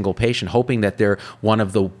every single patient, hoping that they're one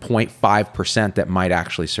of the 0.5% that might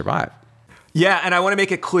actually survive. Yeah, and I want to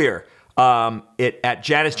make it clear. At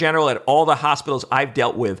Janus General, at all the hospitals I've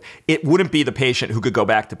dealt with, it wouldn't be the patient who could go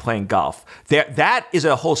back to playing golf. That is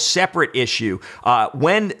a whole separate issue.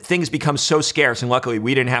 When things become so scarce, and luckily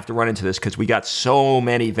we didn't have to run into this because we got so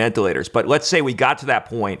many ventilators, but let's say we got to that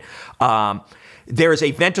point, there is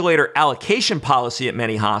a ventilator allocation policy at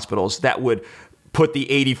many hospitals that would put the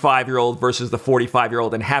 85-year-old versus the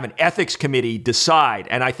 45-year-old and have an ethics committee decide.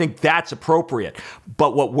 And I think that's appropriate.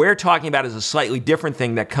 But what we're talking about is a slightly different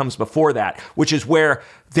thing that comes before that, which is where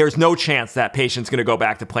there's no chance that patient's going to go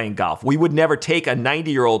back to playing golf. We would never take a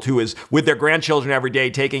 90-year-old who is with their grandchildren every day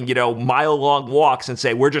taking, mile-long walks and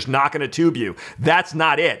say, we're just not going to tube you. That's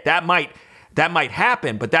not it. That might That might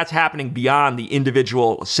happen, but that's happening beyond the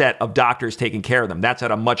individual set of doctors taking care of them. That's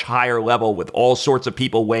at a much higher level with all sorts of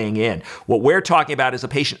people weighing in. What we're talking about is a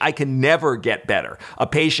patient I can never get better. A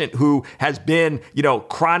patient who has been,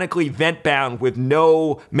 chronically vent bound with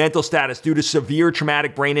no mental status due to severe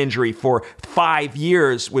traumatic brain injury for 5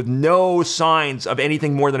 years with no signs of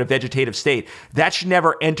anything more than a vegetative state. That should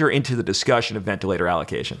never enter into the discussion of ventilator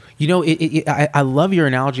allocation. I love your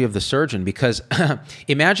analogy of the surgeon, because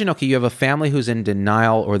imagine, okay, you have a family who's in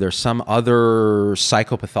denial, or there's some other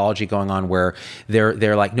psychopathology going on where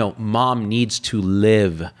they're like, no, mom needs to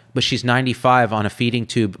live, but she's 95 on a feeding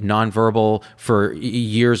tube, nonverbal for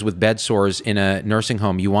years with bed sores in a nursing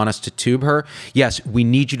home. You want us to tube her? Yes, we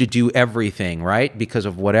need you to do everything, right? Because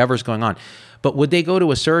of whatever's going on. But would they go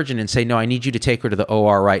to a surgeon and say, no, I need you to take her to the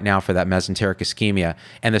OR right now for that mesenteric ischemia?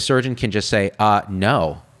 And the surgeon can just say,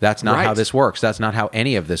 no. That's not how this works. That's not how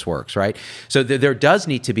any of this works, right? So there does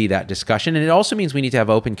need to be that discussion. And it also means we need to have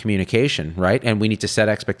open communication, right? And we need to set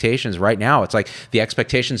expectations. Right now, it's like the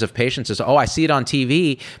expectations of patients is, I see it on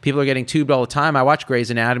TV. People are getting tubed all the time. I watch Grey's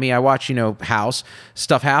Anatomy. I watch, House.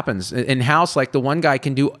 Stuff happens. In House, like the one guy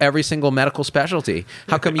can do every single medical specialty.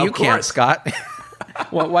 How come you can't, Scott?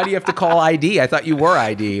 Why do you have to call ID? I thought you were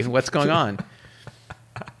ID. What's going on?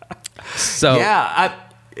 So yeah,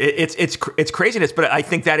 It's craziness, but I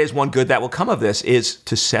think that is one good that will come of this, is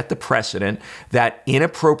to set the precedent that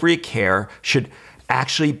inappropriate care should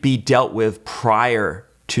actually be dealt with prior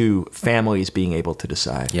to families being able to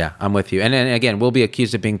decide. Yeah, I'm with you. And then again, we'll be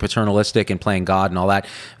accused of being paternalistic and playing God and all that.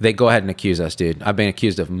 They go ahead and accuse us, dude. I've been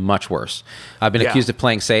accused of much worse. I've been accused of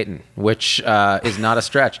playing Satan, which is not a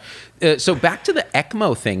stretch. So back to the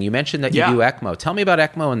ECMO thing. You mentioned that you do ECMO. Tell me about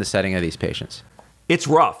ECMO in the setting of these patients. It's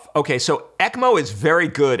rough. Okay, so ECMO is very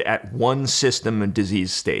good at one system and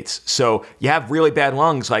disease states. So you have really bad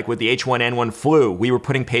lungs, like with the H1N1 flu. We were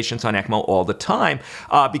putting patients on ECMO all the time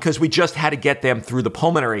because we just had to get them through the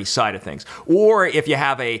pulmonary side of things. Or if you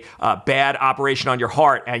have a bad operation on your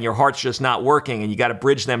heart and your heart's just not working and you got to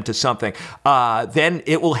bridge them to something, then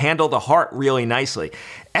it will handle the heart really nicely.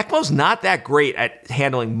 ECMO's not that great at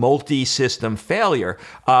handling multi-system failure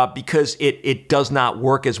because it does not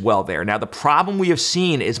work as well there. Now, the problem we have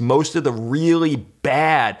seen is most of the really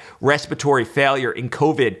bad respiratory failure in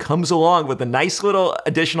COVID comes along with a nice little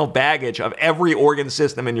additional baggage of every organ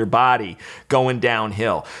system in your body going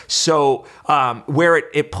downhill. So where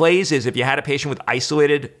it plays is if you had a patient with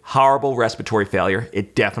isolated, horrible respiratory failure,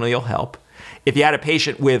 it definitely will help. If you had a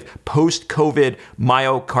patient with post-COVID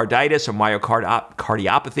myocarditis or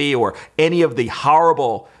myocardiopathy or any of the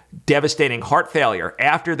horrible, devastating heart failure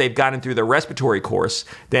after they've gotten through their respiratory course,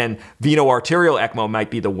 then veno-arterial ECMO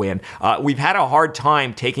might be the win. We've had a hard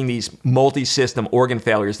time taking these multi-system organ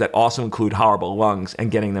failures that also include horrible lungs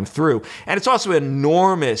and getting them through. And it's also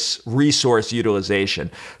enormous resource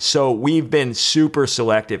utilization. So we've been super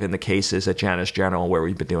selective in the cases at Janus General where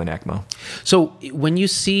we've been doing ECMO. So when you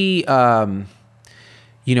see,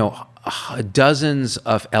 dozens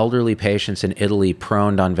of elderly patients in Italy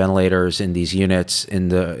proned on ventilators in these units in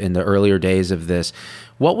the earlier days of this,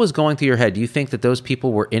 what was going through your head? Do you think that those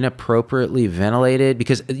people were inappropriately ventilated?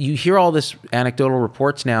 Because you hear all this anecdotal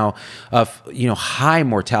reports now of high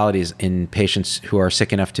mortalities in patients who are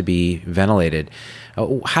sick enough to be ventilated.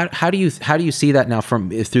 How do you see that now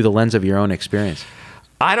through the lens of your own experience?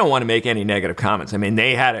 I don't want to make any negative comments. I mean,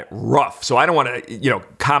 they had it rough, so I don't want to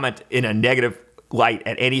comment in a negative light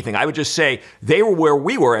at anything. I would just say they were where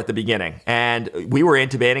we were at the beginning, and we were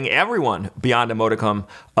intubating everyone beyond a modicum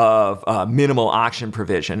of minimal oxygen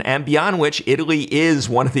provision, and beyond which Italy is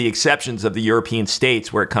one of the exceptions of the European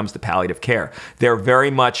states where it comes to palliative care. They're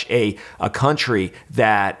very much a country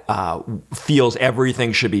that feels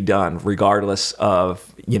everything should be done regardless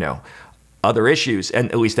of, other issues,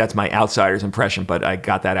 and at least that's my outsider's impression, but I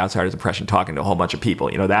got that outsider's impression talking to a whole bunch of people.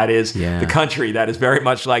 That is the country that is very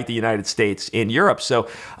much like the United States in Europe. So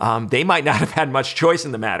they might not have had much choice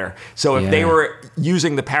in the matter. So if they were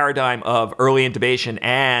using the paradigm of early intubation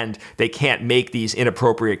and they can't make these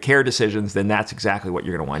inappropriate care decisions, then that's exactly what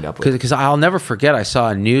you're going to wind up with. Because I'll never forget, I saw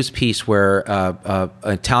a news piece where an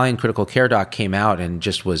Italian critical care doc came out and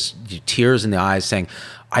just was tears in the eyes saying,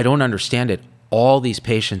 I don't understand it. All these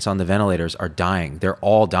patients on the ventilators are dying. They're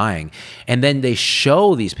all dying. And then they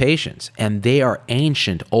show these patients, and they are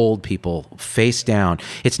ancient old people face down.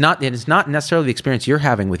 It's not necessarily the experience you're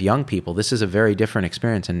having with young people. This is a very different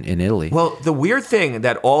experience in Italy. Well, the weird thing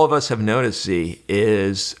that all of us have noticed, Z,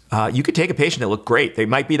 is you could take a patient that looked great. They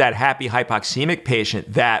might be that happy hypoxemic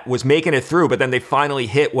patient that was making it through, but then they finally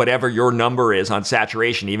hit whatever your number is on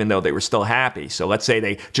saturation, even though they were still happy. So let's say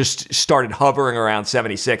they just started hovering around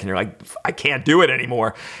 76, and you're like, I can't can't do it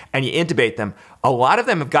anymore, and you intubate them, a lot of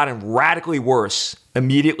them have gotten radically worse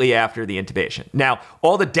immediately after the intubation. Now,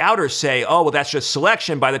 all the doubters say, oh, well, that's just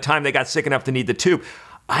selection by the time they got sick enough to need the tube.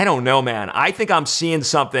 I don't know, man. I think I'm seeing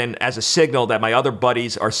something as a signal that my other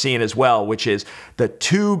buddies are seeing as well, which is the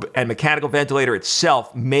tube and mechanical ventilator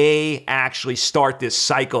itself may actually start this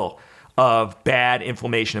cycle of bad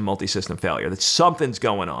inflammation and multisystem failure. That something's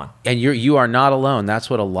going on. And you are not alone. That's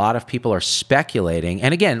what a lot of people are speculating.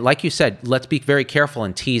 And again, like you said, let's be very careful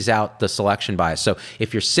and tease out the selection bias. So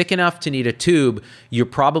if you're sick enough to need a tube, you're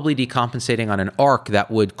probably decompensating on an arc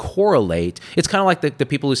that would correlate. It's kind of like the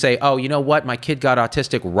people who say, oh, you know what? My kid got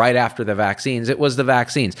autistic right after the vaccines. It was the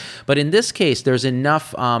vaccines. But in this case, there's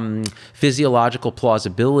enough physiological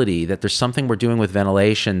plausibility that there's something we're doing with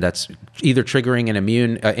ventilation that's either triggering an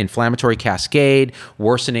immune inflammatory cascade,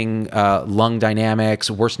 worsening lung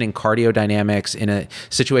dynamics, worsening cardiodynamics in a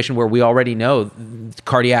situation where we already know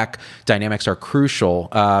cardiac dynamics are crucial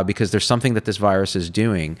because there's something that this virus is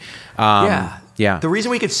doing. Yeah. The reason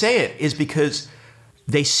we could say it is because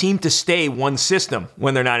they seem to stay one system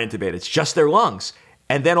when they're not intubated. It's just their lungs.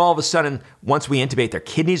 And then all of a sudden, once we intubate, their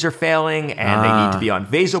kidneys are failing and they need to be on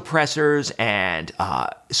vasopressors. And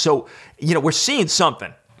so, we're seeing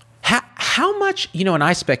something. How much, and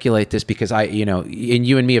I speculate this because and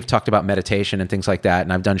you and me have talked about meditation and things like that,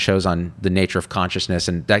 and I've done shows on the nature of consciousness,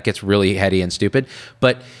 and that gets really heady and stupid.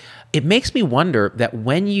 But it makes me wonder that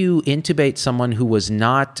when you intubate someone who was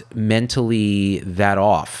not mentally that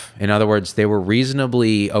off, in other words, they were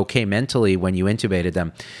reasonably okay mentally when you intubated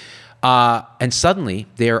them, and suddenly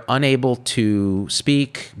they're unable to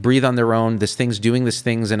speak, breathe on their own, this thing's doing these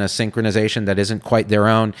things in a synchronization that isn't quite their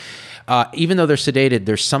own. Even though they're sedated,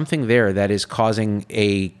 there's something there that is causing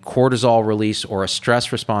a cortisol release or a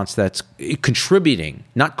stress response that's contributing,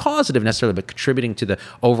 not causative necessarily, but contributing to the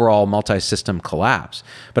overall multi-system collapse.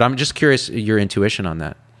 But I'm just curious your intuition on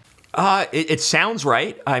that. It sounds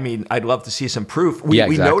right. I mean, I'd love to see some proof. We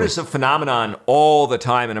exactly. notice a phenomenon all the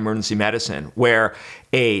time in emergency medicine where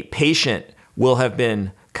a patient will have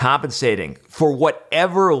been compensating for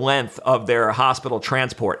whatever length of their hospital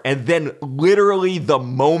transport, and then literally the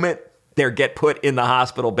moment they get put in the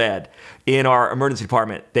hospital bed in our emergency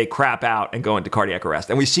department, they crap out and go into cardiac arrest.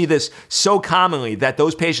 And we see this so commonly that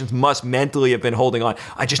those patients must mentally have been holding on.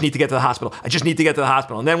 I just need to get to the hospital. I just need to get to the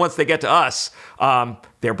hospital. And then once they get to us,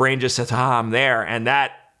 their brain just says, I'm there. And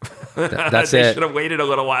that's they it. should have waited a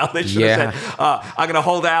little while. They should have said, I'm going to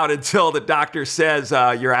hold out until the doctor says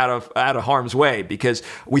you're out of harm's way, because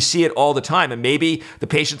we see it all the time. And maybe the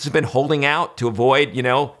patients have been holding out to avoid,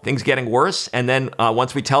 things getting worse. And then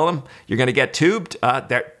once we tell them you're going to get tubed,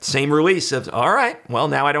 that same release of, all right, well,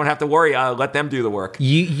 now I don't have to worry. Let them do the work.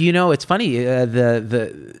 It's funny.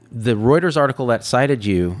 The Reuters article that cited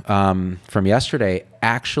you from yesterday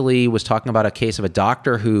actually was talking about a case of a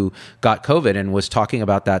doctor who got COVID and was talking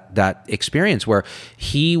about that experience where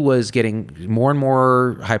he was getting more and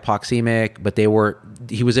more hypoxemic, but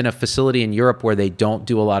he was in a facility in Europe where they don't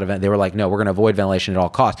do a lot of, they were like, no, we're going to avoid ventilation at all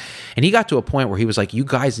costs. And he got to a point where he was like, you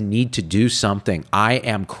guys need to do something. I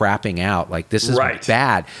am crapping out. Like, this is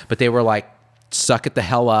bad. But they were like, suck it the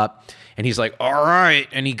hell up. And he's like, all right.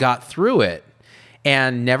 And he got through it.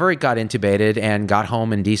 And never got intubated and got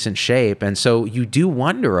home in decent shape. And so you do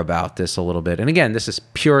wonder about this a little bit. And again, this is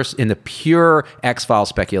in the pure X-Files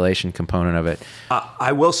speculation component of it.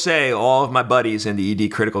 I will say all of my buddies in the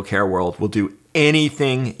ED critical care world will do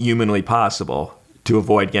anything humanly possible to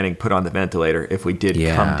avoid getting put on the ventilator if we did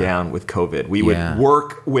come down with COVID. We would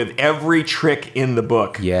work with every trick in the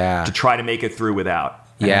book to try to make it through without.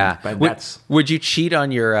 Yeah. Would you cheat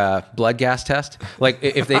on your blood gas test? Like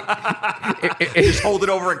if they just hold it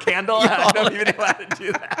over a candle? I don't even know how to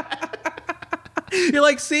do that. You're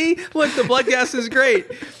like, see, look, the blood gas is great.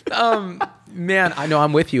 Man, I know,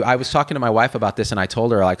 I'm with you. I was talking to my wife about this, and I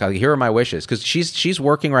told her, like, here are my wishes, because she's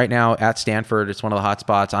working right now at Stanford. It's one of the hot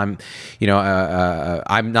spots. I'm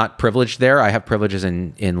not privileged there. I have privileges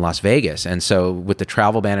in Las Vegas, and so with the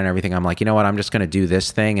travel ban and everything, I'm like, you know what? I'm just going to do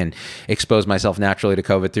this thing and expose myself naturally to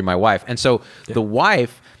COVID through my wife. And so the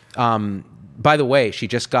wife. By the way,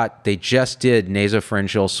 they just did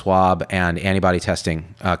nasopharyngeal swab and antibody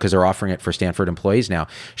testing because they're offering it for Stanford employees now.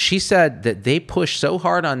 She said that they pushed so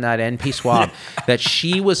hard on that NP swab that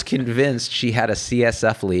she was convinced she had a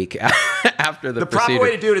CSF leak after the procedure. The proper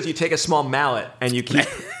way to do it is you take a small mallet and you keep...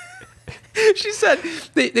 She said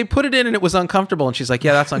they put it in and it was uncomfortable. And she's like,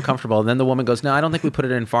 yeah, that's uncomfortable. And then the woman goes, no, I don't think we put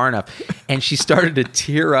it in far enough. And she started to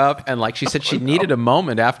tear up. And like she said, she needed a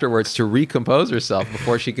moment afterwards to recompose herself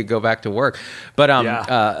before she could go back to work. But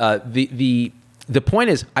the point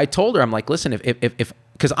is, I told her, I'm like, listen, if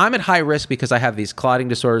because I'm at high risk because I have these clotting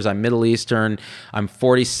disorders. I'm Middle Eastern. I'm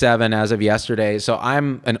 47 as of yesterday. So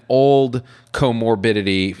I'm an old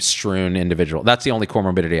comorbidity strewn individual. That's the only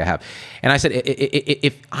comorbidity I have. And I said,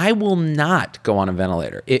 if I will not go on a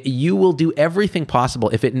ventilator, you will do everything possible.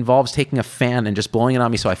 If it involves taking a fan and just blowing it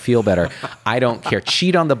on me so I feel better, I don't care.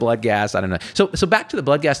 Cheat on the blood gas. I don't know. So back to the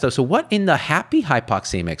blood gas though. So what in the happy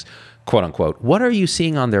hypoxemics, quote unquote, what are you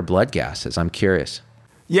seeing on their blood gases? I'm curious.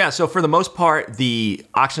 Yeah, so for the most part, the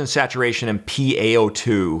oxygen saturation and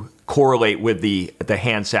PaO2 correlate with the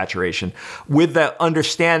hand saturation, with the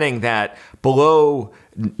understanding that below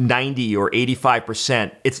 90 or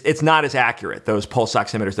 85%, it's not as accurate, those pulse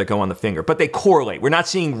oximeters that go on the finger, but they correlate. We're not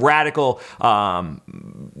seeing radical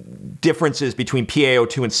differences between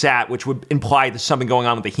PaO2 and SAT, which would imply there's something going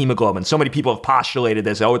on with the hemoglobin. So many people have postulated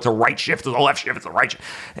this, it's a right shift, it's a left shift, it's a right shift.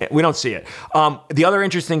 We don't see it. The other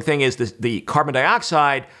interesting thing is the carbon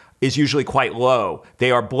dioxide is usually quite low.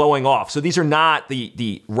 They are blowing off. So these are not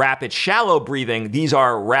the rapid shallow breathing. These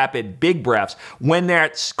are rapid big breaths. When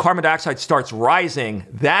that carbon dioxide starts rising,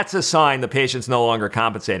 that's a sign the patient's no longer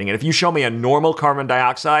compensating. And if you show me a normal carbon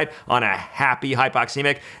dioxide on a happy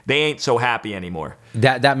hypoxemic, they ain't so happy anymore.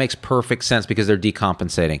 That makes perfect sense because they're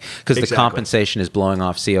decompensating, because the compensation is blowing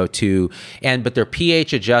off CO2, but their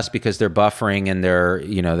pH adjusts because they're buffering and they're,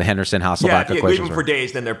 the Henderson-Hasselbalch equations. Leave them for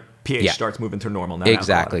days, then their pH starts moving to normal. Now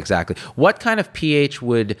exactly. What kind of pH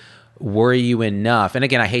would worry you enough? And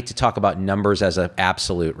again, I hate to talk about numbers as an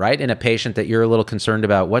absolute, right? In a patient that you're a little concerned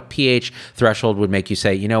about, what pH threshold would make you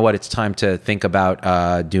say, you know what, it's time to think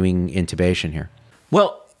about doing intubation here?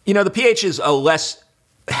 Well, the pH is a less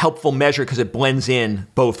helpful measure because it blends in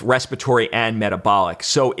both respiratory and metabolic.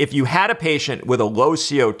 So if you had a patient with a low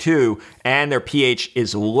CO2 and their pH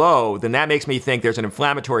is low, then that makes me think there's an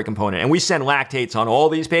inflammatory component. And we send lactates on all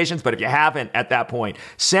these patients, but if you haven't at that point,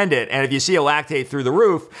 send it. And if you see a lactate through the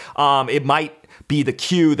roof, it might be the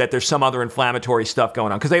cue that there's some other inflammatory stuff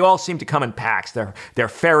going on, because they all seem to come in packs. Their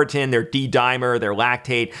ferritin, their D-dimer, their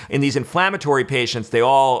lactate. In these inflammatory patients, they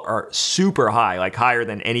all are super high, like higher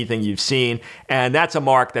than anything you've seen. And that's a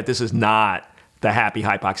mark that this is not the happy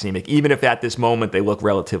hypoxemic, even if at this moment they look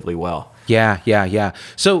relatively well. Yeah.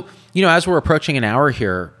 So, as we're approaching an hour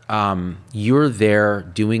here, you're there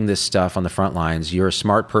doing this stuff on the front lines. You're a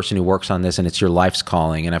smart person who works on this, and it's your life's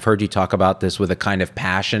calling. And I've heard you talk about this with a kind of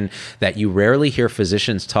passion that you rarely hear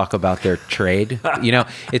physicians talk about their trade.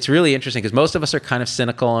 It's really interesting because most of us are kind of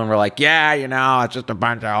cynical and we're like, it's just a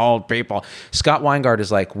bunch of old people. Scott Weingart is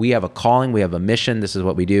like, we have a calling, we have a mission, this is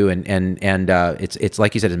what we do. And it's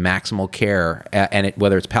like you said, it's maximal care, and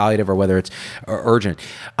whether it's palliative or whether it's urgent.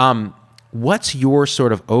 What's your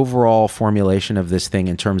sort of overall formulation of this thing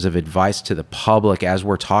in terms of advice to the public as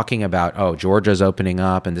we're talking about, Georgia's opening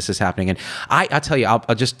up and this is happening? And I'll tell you,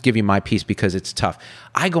 I'll just give you my piece because it's tough.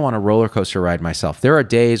 I go on a roller coaster ride myself. There are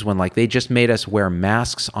days when they just made us wear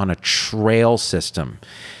masks on a trail system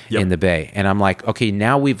in the Bay. And I'm like, okay,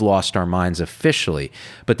 now we've lost our minds officially.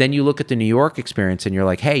 But then you look at the New York experience and you're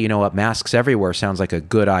like, hey, you know what? Masks everywhere sounds like a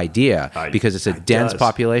good idea because it's a dense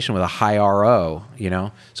population with a high RO,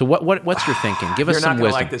 So what's your thinking? Give us some wisdom. You're not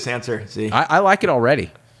going to like this answer, see? I like it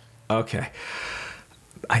already. Okay.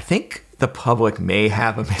 I think the public may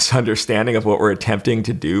have a misunderstanding of what we're attempting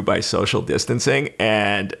to do by social distancing.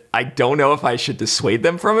 And I don't know if I should dissuade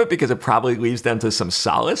them from it because it probably leaves them to some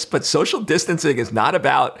solace. But social distancing is not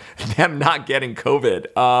about them not getting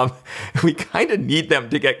COVID. We kind of need them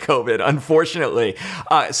to get COVID, unfortunately.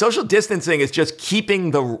 Social distancing is just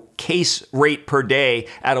keeping the case rate per day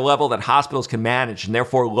at a level that hospitals can manage, and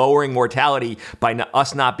therefore lowering mortality by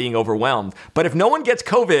us not being overwhelmed. But if no one gets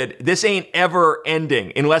COVID, this ain't ever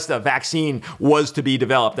ending unless the vaccine was to be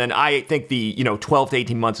developed. And I think the 12 to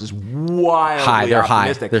 18 months is wildly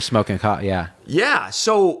optimistic. They're smoking hot, yeah. Yeah,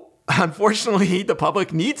 so unfortunately, the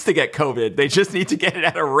public needs to get COVID. They just need to get it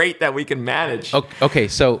at a rate that we can manage. Okay,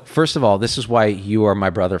 so first of all, this is why you are my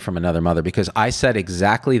brother from another mother, because I said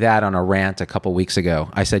exactly that on a rant a couple weeks ago.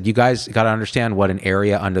 I said, you guys got to understand what an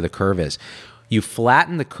area under the curve is. You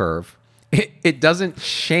flatten the curve. It doesn't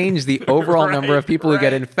change the overall number of people who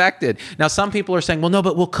get infected. Now, some people are saying, well, no,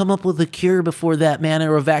 but we'll come up with a cure before that, man,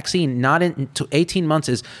 or a vaccine. Not in 18 months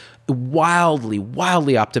is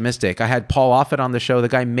wildly optimistic. I had Paul Offit on the show. The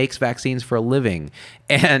guy makes vaccines for a living,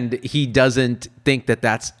 and he doesn't think that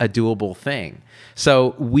that's a doable thing.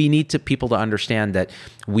 So we need people to understand that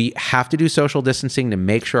we have to do social distancing to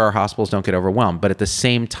make sure our hospitals don't get overwhelmed. But at the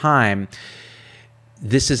same time,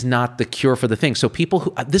 this is not the cure for the thing. So people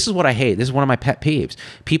who, this is what I hate. This is one of my pet peeves.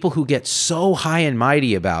 People who get so high and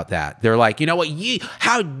mighty about that. They're like, you know what?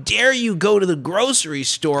 How dare you go to the grocery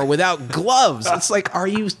store without gloves? It's like, are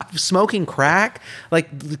you smoking crack? Like,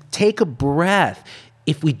 take a breath.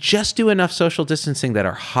 If we just do enough social distancing that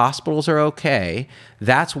our hospitals are okay,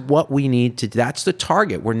 that's what we need to, that's the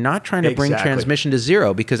target. We're not trying to bring transmission to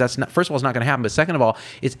zero, because that's not, first of all, it's not going to happen. But second of all,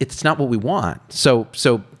 it's not what we want. So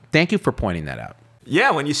thank you for pointing that out.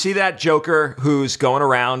 Yeah, when you see that joker who's going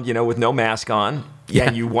around, with no mask on,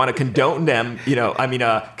 and you want to condone them,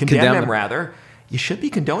 condemn them rather, you should be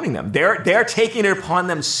condoning them. They're taking it upon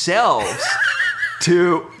themselves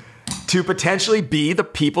to potentially be the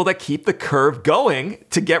people that keep the curve going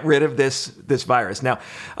to get rid of this virus. Now,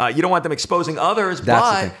 you don't want them exposing others,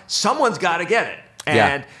 but someone's got to get it.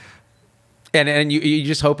 And And you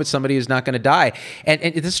just hope it's somebody who's not going to die. And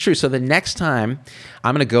this is true. So the next time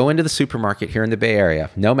I'm going to go into the supermarket here in the Bay Area,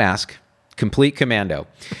 no mask, complete commando,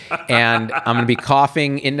 and I'm going to be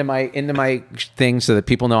coughing into my thing so that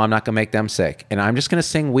people know I'm not going to make them sick. And I'm just going to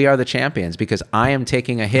sing "We Are the Champions" because I am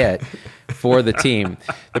taking a hit for the team.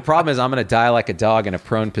 The problem is I'm going to die like a dog in a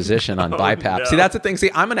prone position on BiPAP. No. See, that's the thing.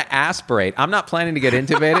 See, I'm going to aspirate. I'm not planning to get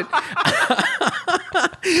intubated.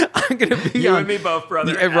 I'm gonna be you and me both,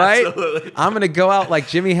 brother. Right? Absolutely. I'm gonna go out like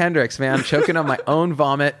Jimi Hendrix, man, choking on my own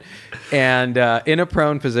vomit and in a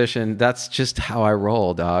prone position. That's just how I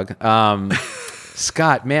roll, dog.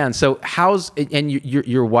 Scott, man. So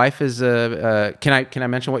your wife is can I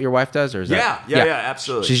mention what your wife does, or is yeah,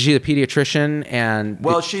 absolutely. She's a pediatrician and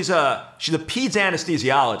she's a peds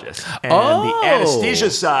anesthesiologist, and the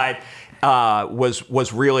anesthesia side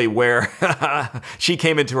was really where she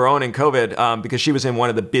came into her own in COVID, because she was in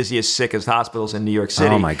one of the busiest, sickest hospitals in New York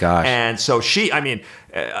City. Oh my gosh. And so I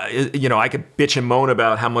could bitch and moan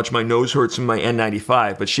about how much my nose hurts from my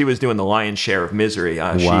N95, but she was doing the lion's share of misery.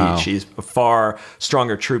 Wow. She's a far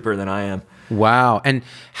stronger trooper than I am. Wow. And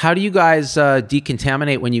how do you guys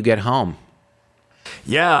decontaminate when you get home?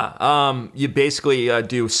 Yeah, you basically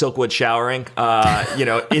do Silkwood showering,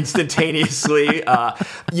 instantaneously.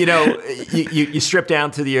 You strip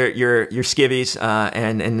down to your skivvies,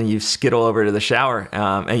 and then you skittle over to the shower,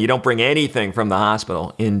 and you don't bring anything from the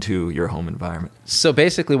hospital into your home environment. So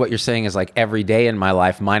basically what you're saying is like every day in my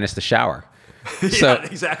life minus the shower. So yeah,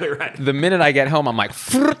 exactly right. The minute I get home,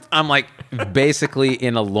 I'm like basically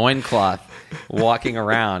in a loincloth walking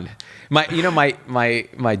around.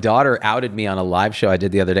 My daughter outed me on a live show I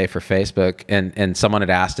did the other day for Facebook, and someone had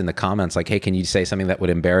asked in the comments, like, hey, can you say something that would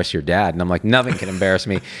embarrass your dad? And I'm like, nothing can embarrass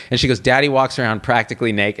me. And she goes, Daddy walks around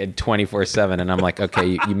practically naked 24/7. And I'm like,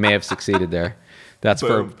 okay, you may have succeeded there. That's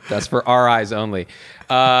for our eyes only.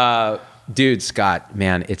 Dude, Scott,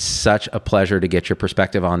 man, it's such a pleasure to get your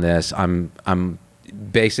perspective on this. I'm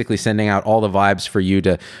basically sending out all the vibes for you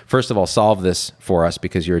to, first of all, solve this for us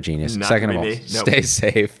because you're a genius. Second of all, stay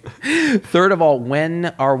safe. Third of all, when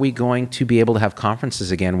are we going to be able to have conferences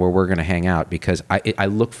again where we're going to hang out? Because I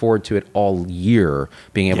look forward to it all year,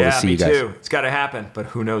 being able to see you guys. Yeah, me too. It's got to happen, but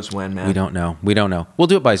who knows when, man? We don't know. We'll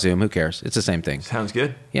do it by Zoom. Who cares? It's the same thing. Sounds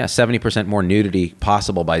good. Yeah, 70% more nudity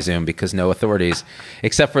possible by Zoom because no authorities,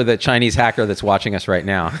 except for the Chinese hacker that's watching us right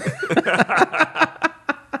now.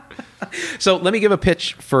 So let me give a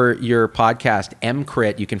pitch for your podcast,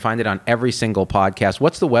 MCrit. You can find it on every single podcast.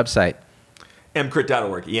 What's the website?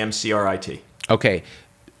 mcrit.org, EMCRIT. Okay.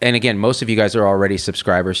 And again, most of you guys are already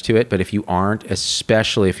subscribers to it, but if you aren't,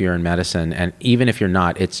 especially if you're in medicine, and even if you're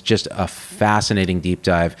not, it's just a fascinating deep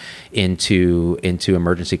dive into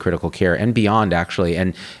emergency critical care and beyond, actually.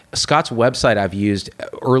 And Scott's website I've used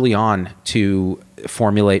early on to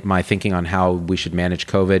formulate my thinking on how we should manage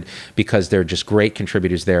COVID, because there are just great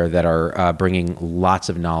contributors there that are bringing lots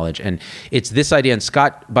of knowledge. And it's this idea, and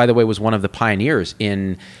Scott, by the way, was one of the pioneers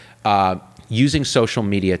in using social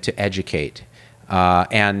media to educate.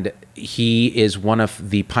 And he is one of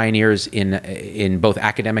the pioneers in both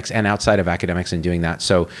academics and outside of academics in doing that.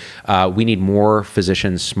 So we need more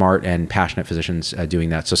physicians, smart and passionate physicians doing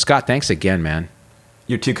that. So Scott, thanks again, man.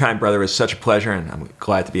 You're too kind, brother. It was such a pleasure, and I'm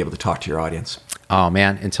glad to be able to talk to your audience. Oh,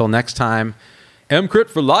 man. Until next time, MCrit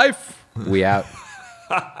for life. We out.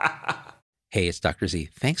 Hey, it's Dr. Z.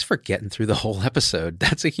 Thanks for getting through the whole episode.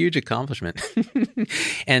 That's a huge accomplishment.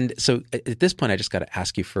 And so at this point, I just got to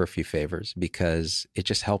ask you for a few favors, because it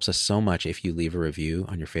just helps us so much if you leave a review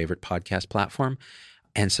on your favorite podcast platform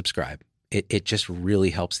and subscribe. It just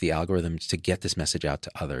really helps the algorithms to get this message out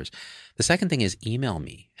to others. The second thing is email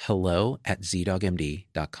me,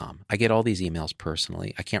 hello@zdogmd.com. I get all these emails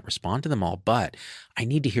personally. I can't respond to them all, but I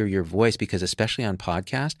need to hear your voice, because especially on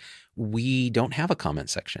podcast, we don't have a comment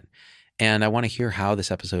section. And I want to hear how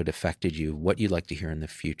this episode affected you, what you'd like to hear in the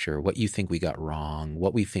future, what you think we got wrong,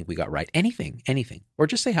 what we think we got right, anything, or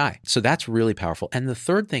just say hi. So that's really powerful. And the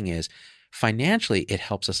third thing is, financially, it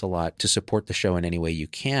helps us a lot to support the show in any way you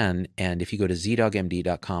can. And if you go to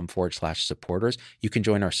zdogmd.com/supporters, you can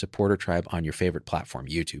join our supporter tribe on your favorite platform,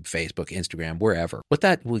 YouTube, Facebook, Instagram, wherever. What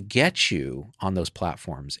that will get you on those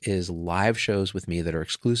platforms is live shows with me that are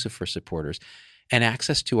exclusive for supporters and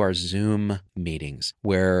access to our Zoom meetings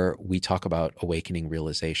where we talk about awakening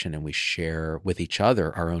realization and we share with each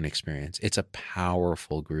other our own experience. It's a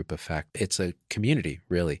powerful group effect. It's a community,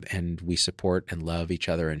 really. And we support and love each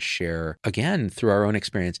other and share, again, through our own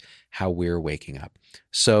experience, how we're waking up.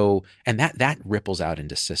 So, and that ripples out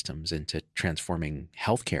into systems, into transforming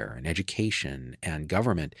healthcare and education and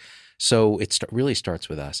government. So it really starts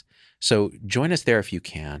with us. So join us there if you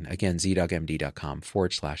can. Again,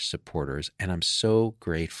 zdogmd.com/supporters. And I'm so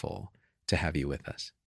grateful to have you with us.